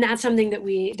that's something that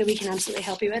we can absolutely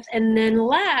help you with. And then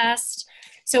last,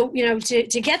 so,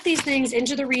 to get these things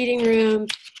into the reading room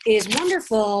is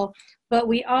wonderful, but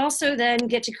we also then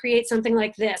get to create something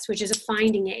like this, which is a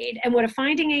finding aid. And what a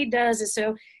finding aid does is,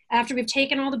 so after we've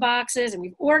taken all the boxes and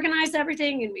we've organized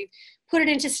everything and we've put it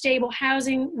into stable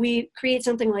housing, we create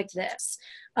something like this,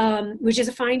 which is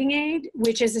a finding aid,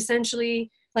 which is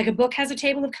essentially like a book has a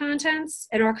table of contents,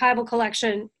 an archival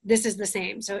collection, this is the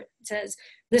same. So it says,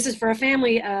 this is for a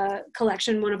family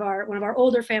collection, one of our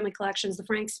older family collections, the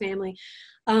Franks family.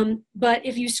 But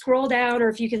if you scroll down, or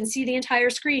if you can see the entire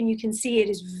screen, you can see it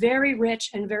is very rich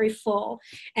and very full,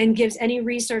 and gives any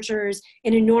researchers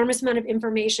an enormous amount of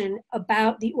information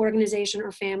about the organization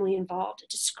or family involved. A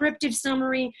descriptive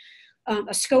summary,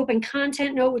 a scope and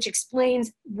content note, which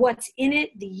explains what's in it,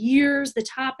 the years, the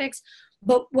topics.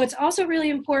 But what's also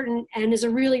really important, and is a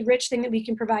really rich thing that we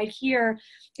can provide here,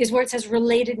 is where it says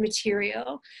related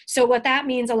material. So what that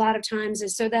means a lot of times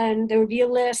is, so then there would be a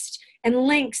list and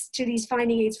links to these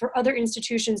finding aids for other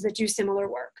institutions that do similar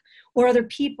work, or other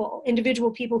people,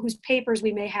 individual people whose papers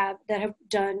we may have that have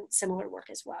done similar work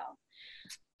as well.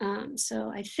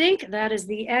 So I think that is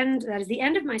the end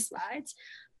of my slides.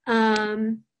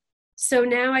 So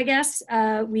now I guess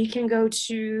we can go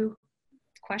to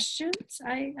questions,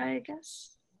 I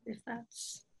guess, if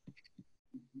that's.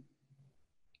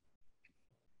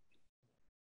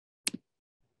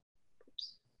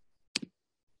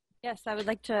 Yes, I would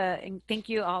like to thank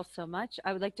you all so much.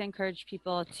 I would like to encourage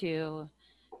people to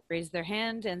raise their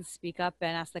hand and speak up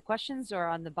and ask the questions, or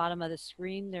on the bottom of the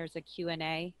screen, there's a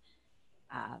Q&A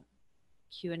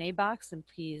box, and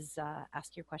please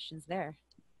ask your questions there.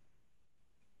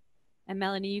 And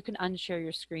Melanie, you can unshare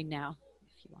your screen now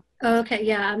if you want. Okay,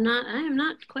 yeah, I am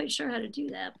not quite sure how to do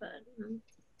that, but.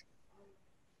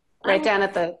 Right down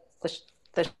at the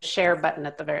share button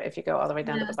at the very, if you go all the way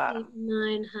down to the bottom.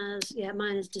 Mine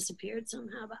has disappeared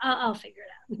somehow, but I'll figure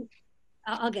it out.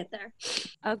 I'll get there.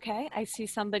 Okay, I see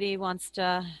somebody wants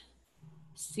to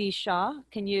see Shaw.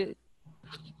 Can you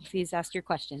please ask your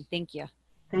question? Thank you.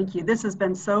 Thank you. This has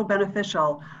been so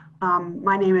beneficial.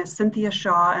 My name is Cynthia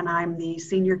Shaw, and I'm the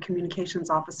Senior Communications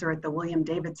Officer at the William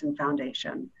Davidson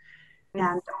Foundation.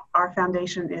 And our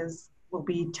foundation will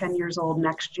be 10 years old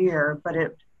next year, but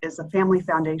it is a family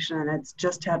foundation, and it's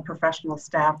just had professional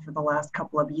staff for the last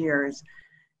couple of years.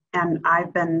 And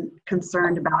I've been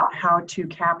concerned about how to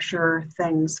capture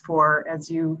things for, as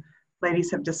you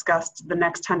ladies have discussed, the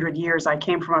next 100 years. I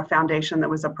came from a foundation that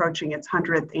was approaching its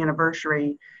 100th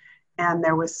anniversary, and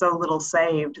there was so little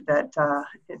saved that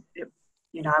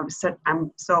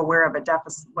I'm so aware of a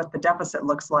deficit, what the deficit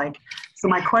looks like. So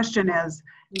my question is,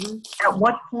 at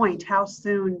what point, how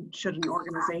soon should an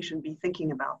organization be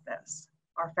thinking about this?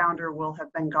 Our founder will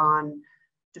have been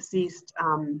deceased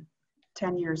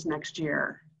 10 years next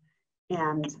year.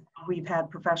 And we've had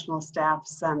professional staff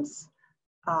since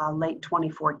late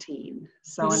 2014.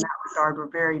 So in that regard, we're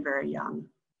very, very young.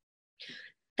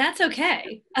 That's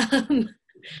okay.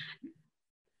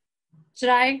 Should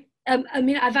I?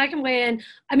 If I can weigh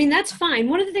in, that's fine.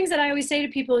 One of the things that I always say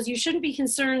to people is you shouldn't be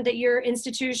concerned that your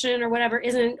institution or whatever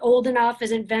isn't old enough,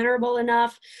 isn't venerable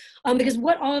enough, because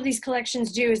what all of these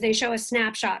collections do is they show a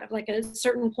snapshot of like a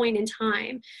certain point in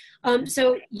time.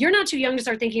 So you're not too young to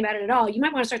start thinking about it at all. You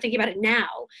might want to start thinking about it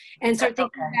now and start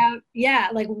thinking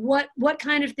about, like what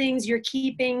kind of things you're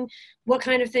keeping, what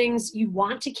kind of things you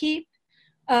want to keep.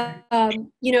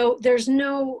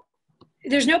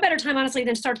 There's no better time, honestly,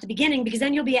 than to start at the beginning, because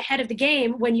then you'll be ahead of the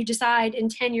game when you decide in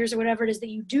 10 years or whatever it is that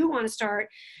you do want to start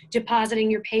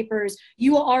depositing your papers.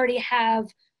 You will already have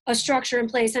a structure in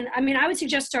place. And I would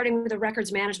suggest starting with a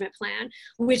records management plan,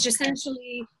 which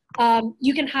essentially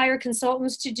you can hire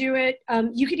consultants to do it.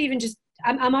 You could even just,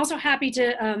 I'm also happy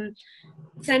to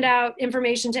send out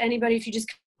information to anybody if you just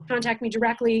contact me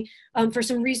directly for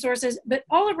some resources. But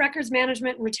all a records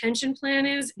management and retention plan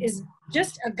is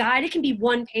just a guide. It can be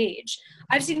 1 page.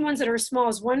 I've seen ones that are as small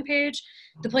as 1 page.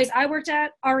 The place I worked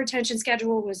at, our retention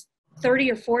schedule was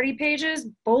 30 or 40 pages,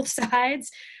 both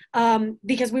sides,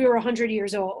 because we were 100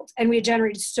 years old and we had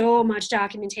generated so much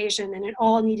documentation and it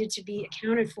all needed to be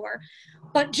accounted for.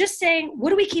 But just saying, what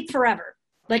do we keep forever?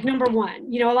 Like number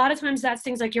one, a lot of times that's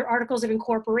things like your articles of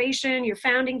incorporation, your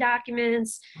founding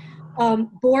documents,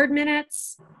 board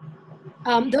minutes.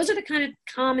 Those are the kind of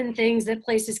common things that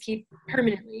places keep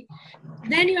permanently.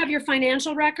 Then you have your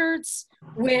financial records,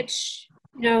 which,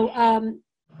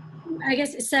 I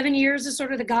guess 7 years is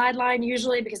sort of the guideline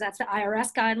usually, because that's the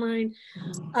IRS guideline.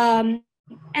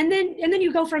 And then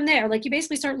you go from there. Like you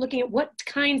basically start looking at what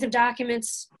kinds of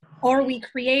documents are we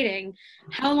creating?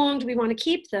 How long do we want to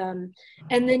keep them?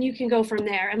 And then you can go from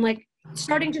there. And like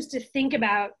starting just to think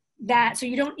about that, so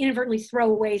you don't inadvertently throw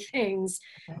away things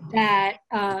that,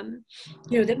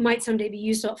 that might someday be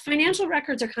useful. Financial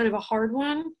records are kind of a hard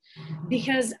one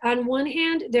because on one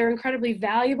hand, they're incredibly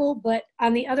valuable, but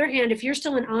on the other hand, if you're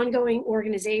still an ongoing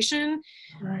organization,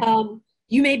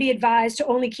 you may be advised to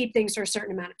only keep things for a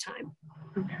certain amount of time.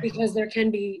 Because there can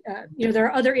be, there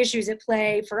are other issues at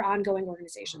play for ongoing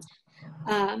organizations.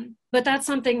 But that's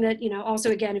something that,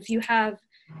 also again, if you have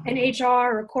an HR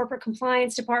or a corporate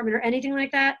compliance department or anything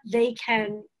like that, they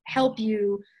can help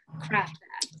you craft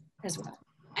that as well.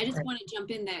 I just want to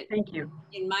jump in that thank you.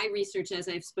 In my research, as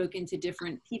I've spoken to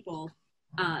different people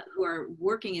who are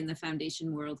working in the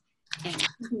foundation world, and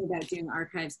thinking about doing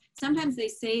archives, sometimes they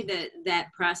say that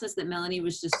process that Melanie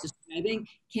was just describing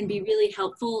can be really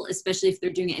helpful, especially if they're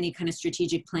doing any kind of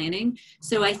strategic planning.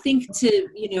 So I think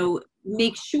to,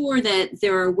 make sure that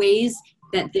there are ways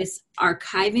that this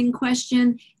archiving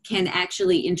question can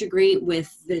actually integrate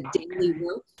with the daily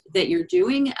work that you're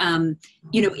doing.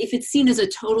 If it's seen as a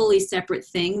totally separate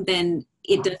thing, then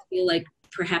it does feel like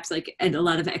perhaps like a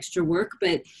lot of extra work,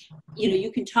 but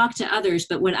you can talk to others.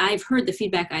 But what I've heard, the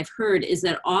feedback I've heard is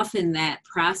that often that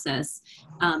process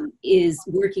is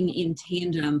working in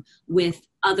tandem with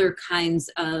other kinds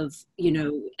of,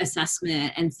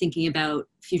 assessment and thinking about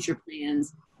future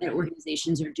plans that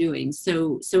organizations are doing.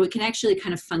 So it can actually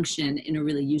kind of function in a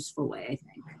really useful way, I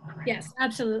think. Yes,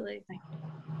 absolutely.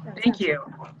 Thank you.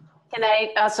 Can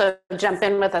I also jump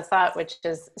in with a thought, which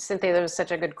is, Cynthia, that was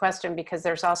such a good question, because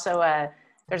there's also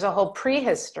there's a whole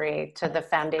prehistory to the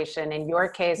foundation in your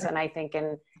case, and I think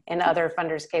in other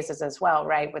funders' cases as well,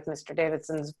 right? With Mr.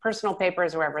 Davidson's personal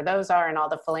papers, wherever those are, and all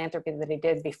the philanthropy that he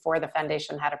did before the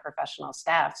foundation had a professional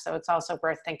staff. So it's also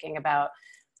worth thinking about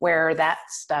where that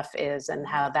stuff is and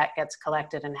how that gets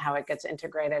collected and how it gets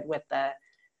integrated with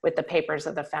the papers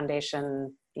of the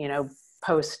foundation,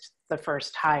 post the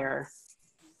first hire.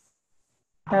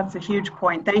 That's a huge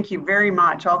point. Thank you very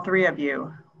much, all three of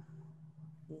you.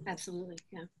 Absolutely,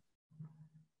 yeah.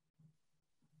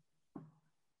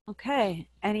 Okay,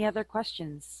 any other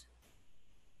questions?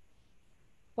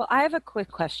 Well, I have a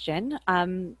quick question.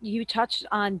 You touched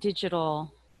on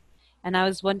digital, and I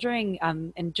was wondering,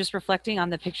 and just reflecting on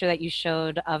the picture that you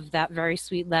showed of that very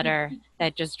sweet letter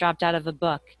that just dropped out of a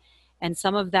book, and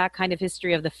some of that kind of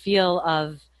history of the feel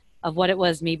of what it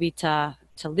was maybe to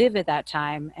live at that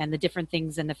time and the different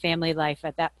things in the family life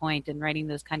at that point and writing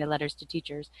those kind of letters to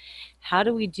teachers. How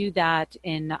do we do that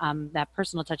in that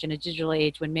personal touch in a digital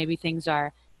age when maybe things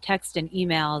are text and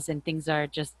emails and things are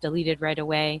just deleted right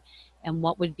away? And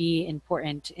what would be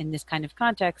important in this kind of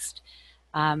context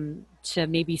to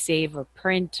maybe save or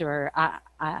print or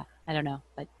I don't know,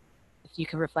 but if you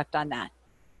can reflect on that.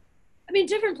 I mean,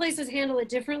 different places handle it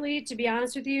differently, to be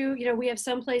honest with you. We have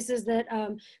some places that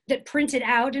that printed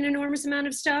out an enormous amount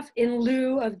of stuff in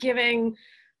lieu of giving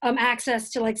access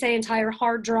to, like, say, entire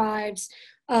hard drives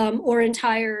or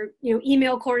entire,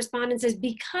 email correspondences.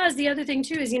 Because the other thing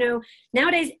too is,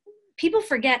 nowadays people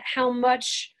forget how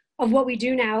much of what we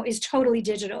do now is totally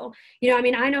digital.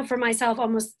 I know for myself, I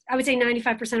would say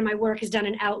 95% of my work is done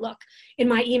in Outlook. In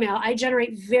my email, I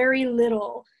generate very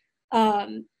little,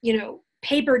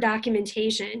 paper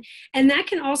documentation. And that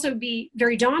can also be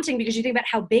very daunting because you think about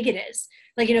how big it is.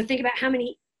 Like, think about how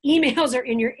many emails are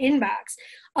in your inbox.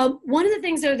 One of the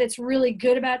things, though, that's really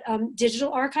good about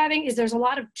digital archiving is there's a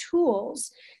lot of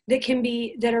tools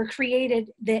that are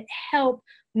created that help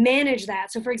manage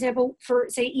that. So for example, for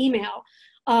say email,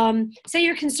 say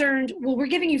you're concerned, well, we're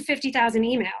giving you 50,000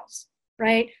 emails,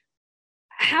 right?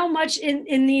 How much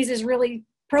in these is really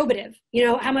probative?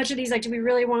 How much of these, like, do we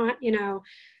really want,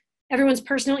 everyone's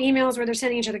personal emails where they're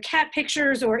sending each other cat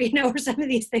pictures or, or some of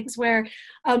these things where,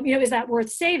 is that worth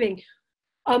saving?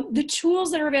 The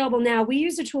tools that are available now, we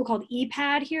use a tool called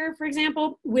ePad here, for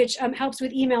example, which helps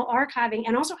with email archiving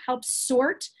and also helps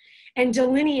sort and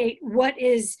delineate what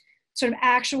is sort of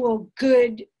actual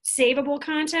good savable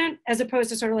content as opposed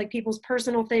to sort of like people's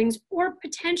personal things or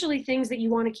potentially things that you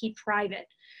want to keep private.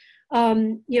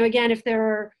 Again, if there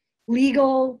are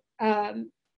legal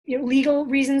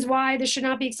reasons why this should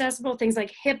not be accessible, things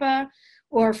like HIPAA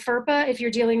or FERPA, if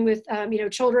you're dealing with,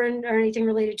 children or anything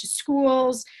related to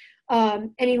schools,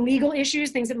 any legal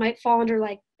issues, things that might fall under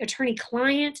like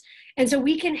attorney-client. And so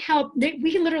we can help,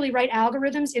 we can literally write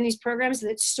algorithms in these programs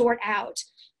that sort out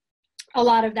a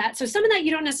lot of that. So some of that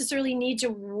you don't necessarily need to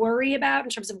worry about in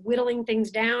terms of whittling things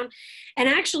down. And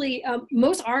actually,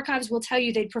 most archives will tell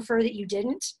you they'd prefer that you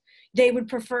didn't. They would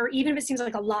prefer, even if it seems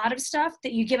like a lot of stuff,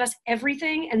 that you give us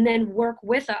everything and then work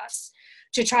with us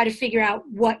to try to figure out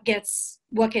what gets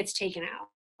taken out.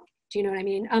 Do you know what I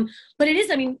mean? But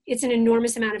it's an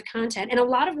enormous amount of content. And a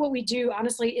lot of what we do,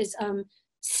 honestly, is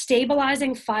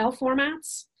stabilizing file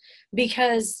formats,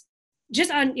 because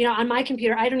just on my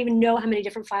computer, I don't even know how many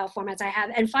different file formats I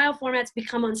have, and file formats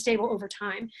become unstable over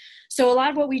time. So a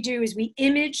lot of what we do is we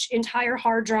image entire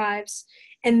hard drives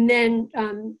and then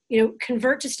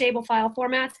convert to stable file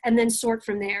formats and then sort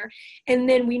from there. And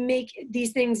then we make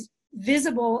these things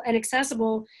visible and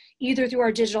accessible either through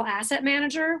our digital asset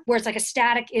manager, where it's like a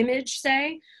static image,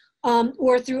 say,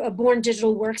 or through a Born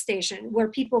Digital workstation, where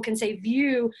people can, say,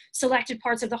 view selected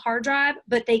parts of the hard drive,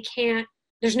 but they can't,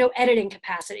 there's no editing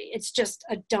capacity. It's just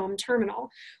a dumb terminal,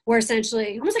 where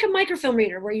essentially, almost like a microfilm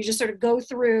reader, where you just sort of go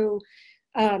through,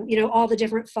 all the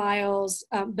different files,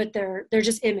 but they're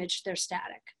just imaged, they're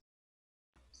static.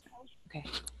 Okay.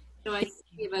 So I see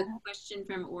we have a question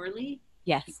from Orly.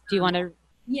 Yes. Do you want to?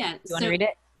 Yeah. Do you want to read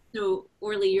it? So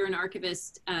Orly, you're an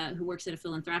archivist who works at a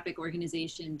philanthropic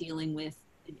organization dealing with,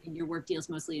 and your work deals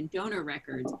mostly in donor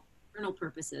records, internal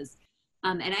purposes.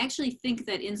 And I actually think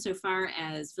that insofar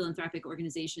as philanthropic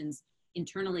organizations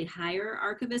internally hire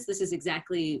archivists, this is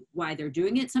exactly why they're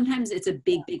doing it. Sometimes it's a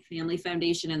big family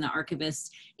foundation and the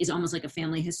archivist is almost like a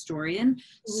family historian.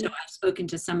 Mm-hmm. So I've spoken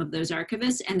to some of those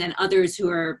archivists, and then others who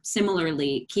are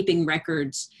similarly keeping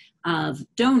records of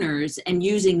donors and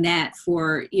using that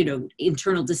for,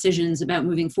 internal decisions about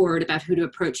moving forward, about who to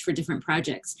approach for different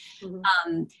projects.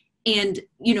 Mm-hmm. And,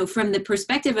 from the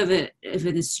perspective of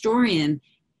an historian,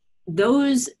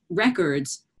 those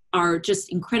records are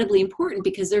just incredibly important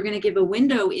because they're going to give a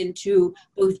window into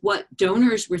both what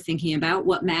donors were thinking about,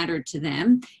 what mattered to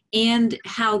them, and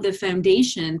how the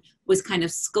foundation was kind of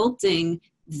sculpting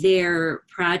their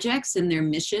projects and their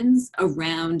missions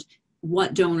around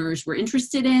what donors were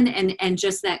interested in, and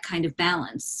just that kind of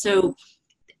balance. So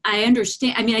I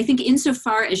understand, I think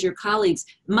insofar as your colleagues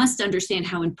must understand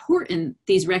how important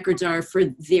these records are for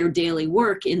their daily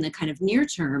work in the kind of near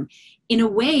term, in a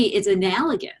way it's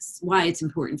analogous why it's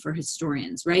important for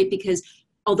historians, right? Because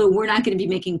although we're not going to be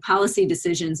making policy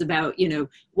decisions about,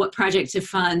 what project to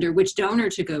fund or which donor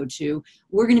to go to,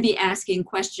 we're going to be asking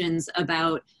questions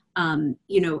about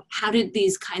how did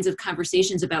these kinds of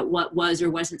conversations about what was or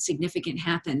wasn't significant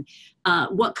happen?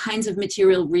 What kinds of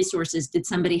material resources did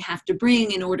somebody have to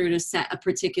bring in order to set a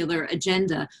particular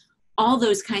agenda? All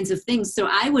those kinds of things. So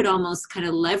I would almost kind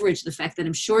of leverage the fact that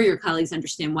I'm sure your colleagues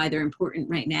understand why they're important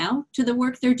right now to the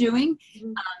work they're doing.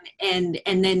 Mm-hmm.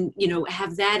 And then,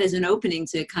 have that as an opening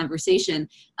to conversation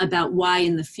about why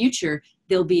in the future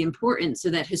they'll be important so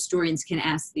that historians can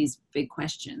ask these big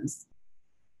questions.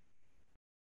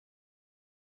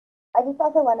 I just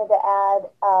also wanted to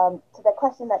add to the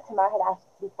question that Tamar had asked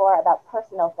before about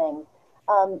personal things.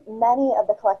 Many of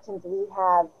the collections we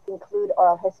have include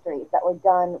oral histories that were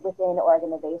done within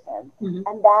organizations. Mm-hmm.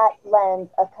 And that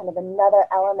lends a kind of another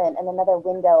element and another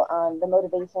window on the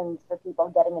motivations for people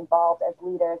getting involved as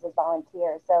leaders, as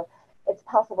volunteers. So it's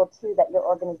possible too that your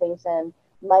organization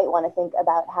might want to think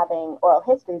about having oral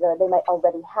histories, or they might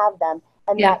already have them,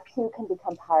 and that too can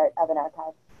become part of an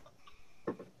archive.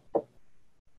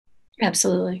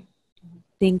 Absolutely.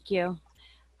 Thank you.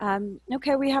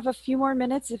 Okay, we have a few more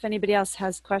minutes if anybody else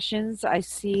has questions. I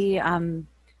see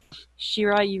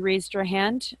Shira, you raised your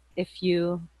hand if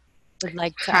you would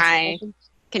like to ask a question.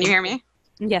 Can you hear me?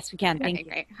 Yes, we can. Thank you.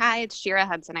 Great. Hi, it's Shira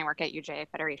Hudson. I work at UJA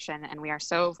Federation, and we are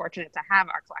so fortunate to have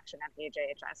our collection at the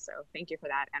AJHS. So thank you for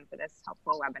that and for this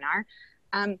helpful webinar.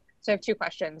 So I have two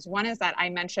questions. One is that I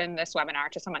mentioned this webinar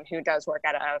to someone who does work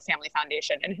at a family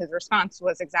foundation, and his response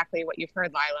was exactly what you've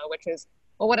heard, Lila, which is,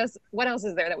 well, what else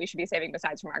is there that we should be saving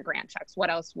besides from our grant checks? What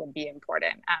else would be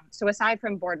important? So aside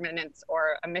from board minutes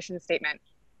or a mission statement,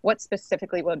 what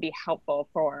specifically would be helpful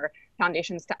for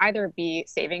foundations to either be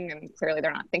saving, and clearly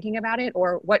they're not thinking about it,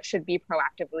 or what should be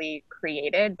proactively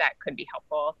created that could be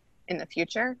helpful in the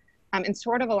future? And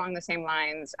sort of along the same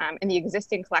lines, in the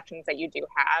existing collections that you do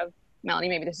have, Melanie,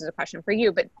 maybe this is a question for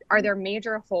you, but are there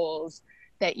major holes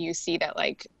that you see that,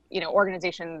 like, you know,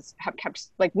 organizations have kept,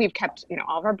 like we've kept, you know,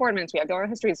 all of our board minutes, we have all our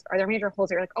histories. Are there major holes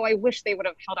that you're like, oh, I wish they would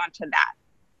have held on to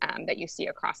that, that you see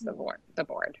across the board?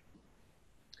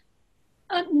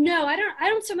 No, I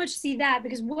don't so much see that,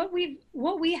 because what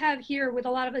we have here with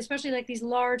a lot of, especially like these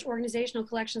large organizational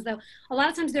collections, though, a lot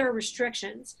of times there are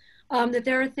restrictions, that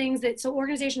there are things that, so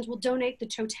organizations will donate the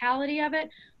totality of it,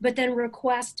 but then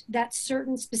request that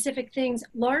certain specific things,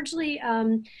 largely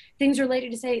things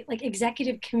related to, say, like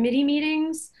executive committee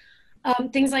meetings,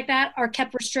 things like that, are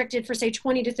kept restricted for, say,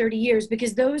 20 to 30 years,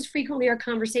 because those frequently are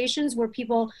conversations where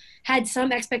people had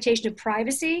some expectation of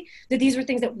privacy, that these were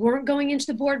things that weren't going into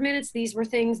the board minutes. These were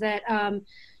things that,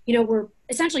 you know, were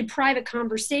essentially private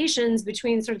conversations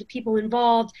between sort of the people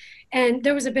involved. And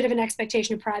there was a bit of an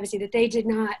expectation of privacy that they did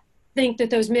not think that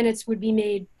those minutes would be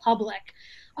made public.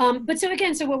 But so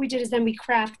again, so what we did is then we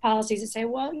craft policies that say,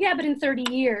 well, yeah, but in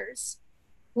 30 years,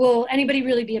 will anybody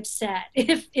really be upset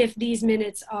if these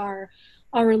minutes are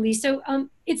released? So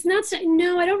it's not so,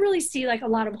 no, I don't really see like a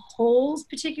lot of holes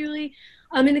particularly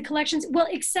in the collections. Well,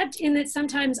 except in that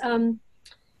sometimes,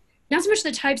 not so much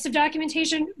the types of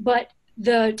documentation, but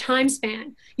the time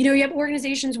span. You know, you have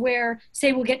organizations where,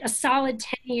 say, we'll get a solid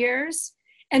 10 years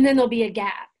and then there'll be a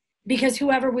gap, because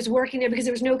whoever was working there, because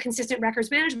there was no consistent records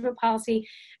management policy,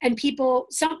 and people,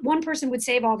 one person would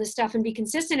save all this stuff and be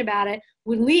consistent about it,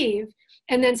 would leave,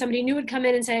 and then somebody new would come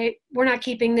in and say, we're not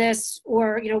keeping this,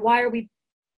 or, you know, why are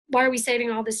we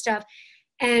saving all this stuff?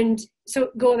 And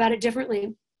so go about it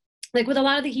differently. Like with a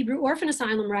lot of the Hebrew orphan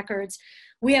asylum records,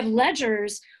 we have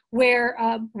ledgers where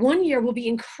 1 year will be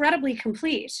incredibly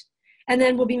complete, and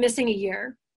then we'll be missing a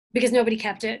year because nobody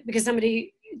kept it, because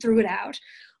somebody threw it out.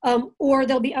 Or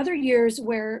there'll be other years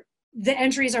where the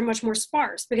entries are much more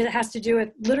sparse, because it has to do with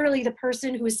literally the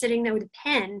person who is sitting there with a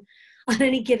pen on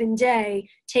any given day,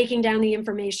 taking down the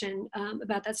information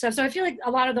about that stuff. So I feel like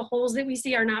a lot of the holes that we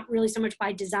see are not really so much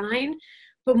by design,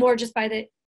 but more just by the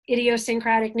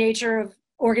idiosyncratic nature of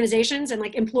organizations and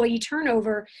like employee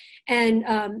turnover, and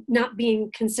not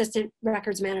being consistent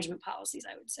records management policies,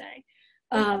 I would say.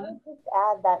 I would just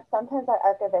add that sometimes our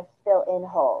archivists fill in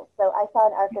holes. So I saw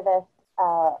an archivist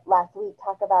last week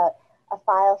talk about a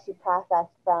file she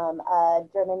processed from a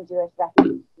German Jewish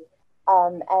refugee,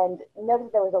 and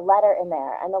noticed there was a letter in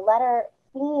there, and the letter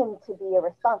seemed to be a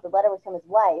response. The letter was from his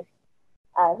wife,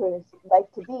 whose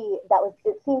wife to be.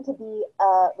 It seemed to be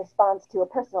a response to a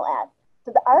personal ad.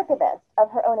 So the archivist,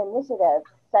 of her own initiative,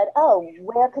 said, "Oh,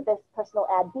 where could this personal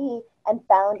ad be?" and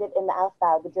found it in the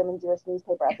Ausbau, the German Jewish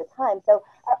newspaper at the time. So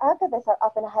our archivists are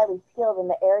often highly skilled in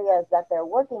the areas that they're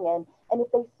working in, and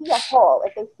if they see a hole,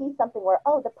 if they see something where,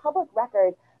 oh, the public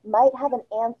record might have an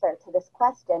answer to this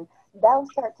question, they'll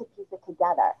start to piece it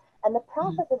together. And the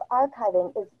process of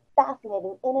archiving is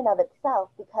fascinating in and of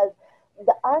itself, because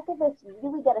the archivists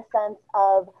really get a sense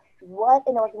of what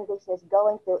an organization is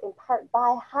going through, in part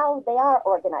by how they are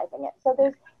organizing it. So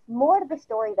there's more to the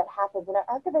story that happens, and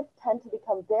our archivists tend to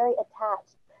become very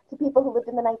attached to people who lived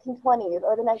in the 1920s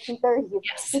or the 1930s,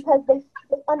 because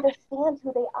they understand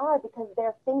who they are, because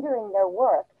they're fingering their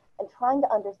work and trying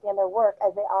to understand their work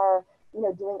as they are, you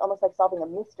know, doing almost like solving a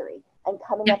mystery and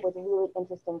coming up with really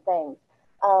interesting things.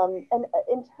 And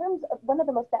in terms of one of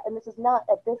the most, and this is not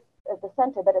at the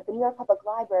center, but at the New York Public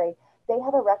Library, they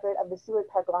have a record of the Seward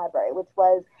Park Library, which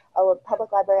was a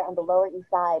public library on the Lower East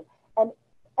Side. And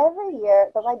every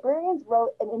year, the librarians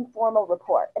wrote an informal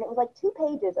report. And it was like 2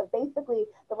 pages of basically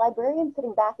the librarian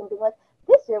sitting back and being like,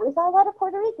 this year we saw a lot of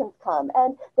Puerto Ricans come.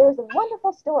 And there was a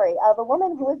wonderful story of a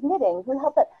woman who was knitting, who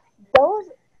helped us. Those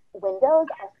windows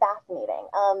are fascinating.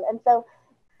 And so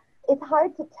it's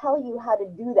hard to tell you how to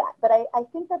do that. But I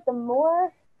think that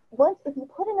if you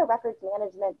put in a records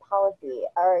management policy,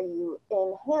 or you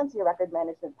enhance your record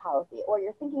management policy, or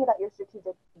you're thinking about your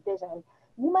strategic vision,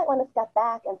 you might want to step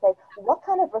back and say, what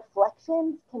kind of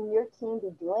reflections can your team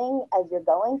be doing as you're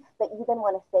going that you then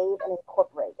want to save and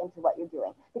incorporate into what you're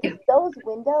doing? Because those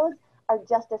windows are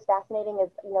just as fascinating as,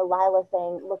 you know, Lila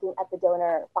saying, looking at the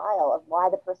donor file of why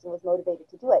the person was motivated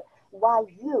to do it, why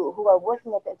you, who are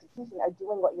working at the institution, are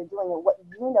doing what you're doing, and what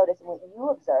you notice and what you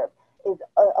observe is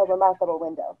a remarkable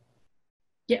window.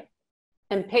 Yeah.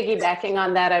 And piggybacking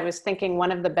on that, I was thinking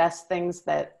one of the best things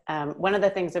that, one of the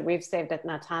things that we've saved at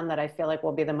Natan that I feel like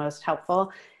will be the most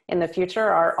helpful in the future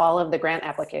are all of the grant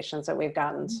applications that we've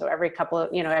gotten. So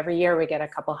every year we get a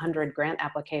couple hundred grant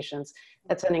applications.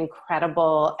 That's an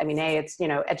incredible, I mean, it's,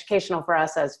 educational for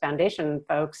us as foundation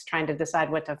folks trying to decide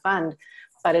what to fund,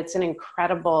 but it's an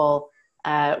incredible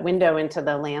window into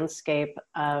the landscape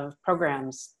of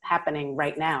programs happening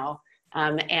right now.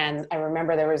 And I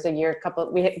remember there was a year,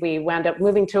 we wound up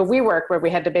moving to a WeWork where we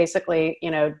had to basically,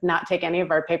 not take any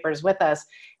of our papers with us,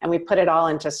 and we put it all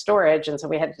into storage. And so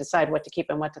we had to decide what to keep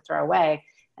and what to throw away.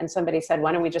 And somebody said,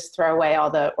 why don't we just throw away all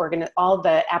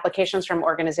the applications from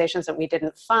organizations that we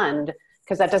didn't fund,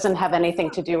 because that doesn't have anything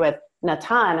to do with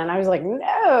Natan. And I was like,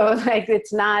 no, like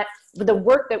it's not, the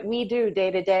work that we do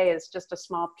day to day is just a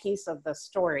small piece of the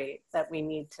story that we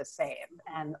need to save.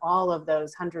 And all of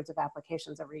those hundreds of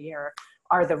applications every year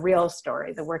are the real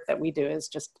story. The work that we do is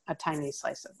just a tiny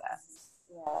slice of that.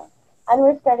 Yeah. And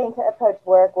we're starting to approach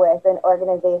work with an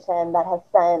organization that has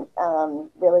sent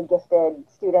really gifted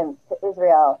students to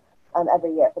Israel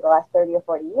every year for the last 30 or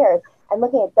 40 years. And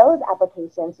looking at those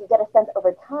applications, you get a sense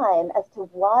over time as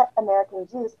to what American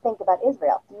Jews think about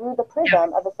Israel through the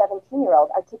prism of a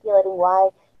 17-year-old articulating why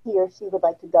he or she would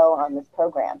like to go on this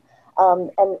program.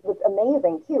 And what's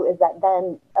amazing, too, is that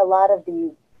then a lot of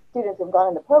these students who've gone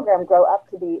in the program grow up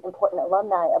to be important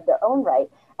alumni of their own right,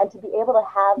 and to be able to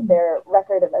have their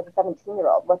record as a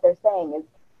 17-year-old, what they're saying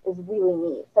is really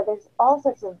neat. So there's all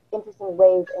sorts of interesting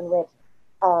ways in which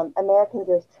American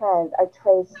Jewish trends are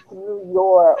traced through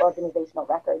your organizational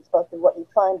records, both through what you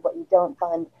fund, what you don't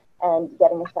fund, and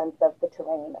getting a sense of the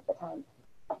terrain of the time.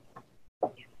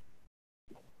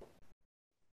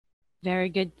 Very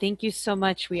good. Thank you so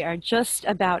much. We are just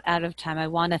about out of time. I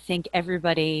want to thank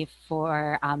everybody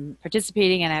for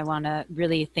participating, and I want to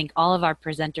really thank all of our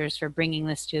presenters for bringing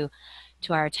this to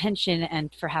our attention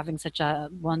and for having such a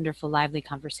wonderful, lively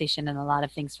conversation and a lot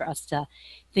of things for us to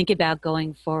think about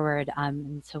going forward.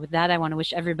 And so with that, I want to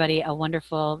wish everybody a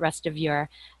wonderful rest of your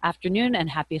afternoon and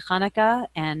happy Hanukkah,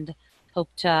 and hope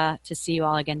to see you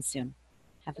all again soon.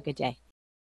 Have a good day.